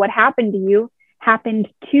 Understanding that what happened to you happened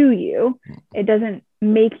to you. It doesn't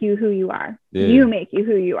make you who you are. You make you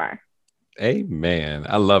who you are. Amen.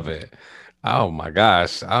 I love it. Oh my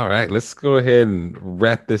gosh. All right, let's go ahead and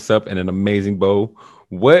wrap this up in an amazing bow.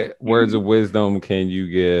 What words of wisdom can you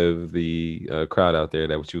give the crowd out there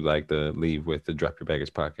that would you like to leave with the Drop Your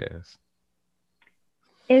Baggage podcast?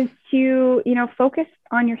 Is to, focus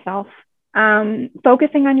on yourself.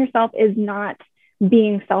 Focusing on yourself is not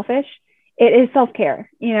being selfish. It is self-care.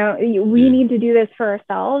 We need to do this for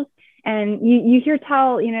ourselves. And you hear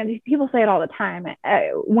people say it all the time.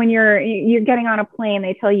 When you're getting on a plane,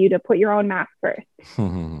 they tell you to put your own mask first.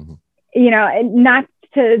 Not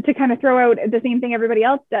to kind of throw out the same thing everybody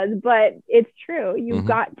else does, but it's true. You've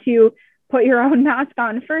got to put your own mask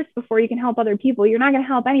on first before you can help other people. You're not going to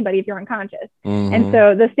help anybody if you're unconscious. And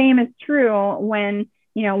so the same is true when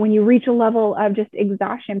you reach a level of just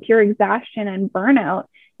exhaustion, pure exhaustion and burnout.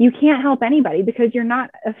 You can't help anybody because you're not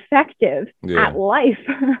effective at life.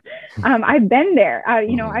 I've been there.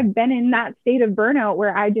 I've been in that state of burnout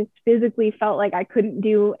where I just physically felt like I couldn't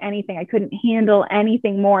do anything. I couldn't handle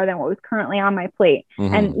anything more than what was currently on my plate.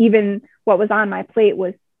 And even what was on my plate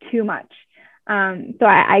was too much. So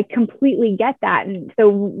I completely get that. And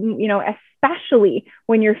so, especially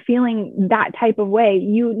when you're feeling that type of way,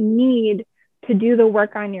 you need to do the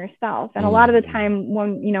work on yourself. And a lot of the time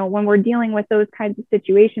when we're dealing with those kinds of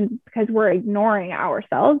situations, it's because we're ignoring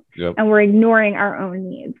ourselves and we're ignoring our own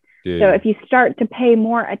needs. So if you start to pay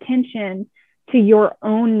more attention to your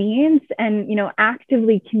own needs and,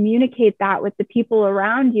 actively communicate that with the people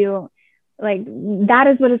around you, like that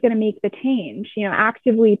is what is going to make the change,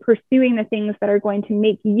 actively pursuing the things that are going to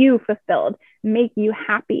make you fulfilled, make you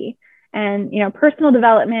happy. And, personal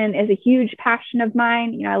development is a huge passion of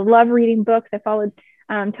mine. I love reading books. I followed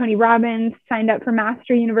Tony Robbins, signed up for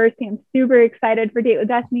Mastery University. I'm super excited for Date with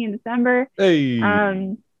Destiny in December.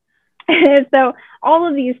 So all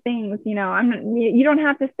of these things, you don't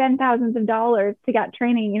have to spend thousands of dollars to get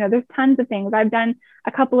training. There's tons of things. I've done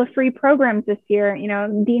a couple of free programs this year.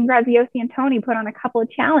 Dean Graziosi and Tony put on a couple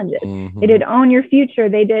of challenges. They did Own Your Future.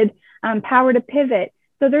 They did Power to Pivot.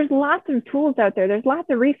 So there's lots of tools out there. There's lots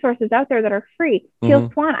of resources out there that are free.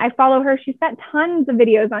 Teal Swan, I follow her. She's got tons of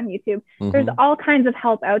videos on YouTube. There's all kinds of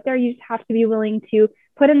help out there. You just have to be willing to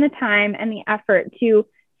put in the time and the effort to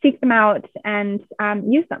seek them out and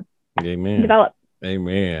use them. Amen. Develop.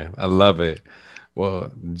 Amen. I love it.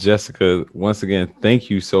 Well, Jessica, once again, thank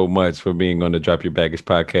you so much for being on the Drop Your Baggage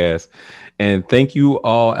podcast. And thank you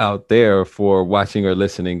all out there for watching or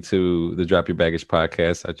listening to the Drop Your Baggage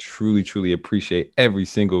podcast. I truly, truly appreciate every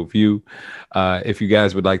single view. If you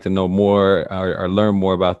guys would like to know more or learn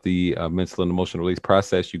more about the mental and emotional release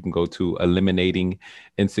process, you can go to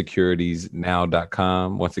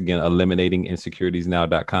eliminatinginsecuritiesnow.com. Once again,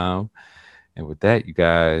 eliminatinginsecuritiesnow.com. And with that, you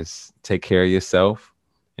guys take care of yourself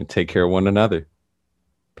and take care of one another.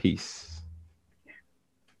 Peace.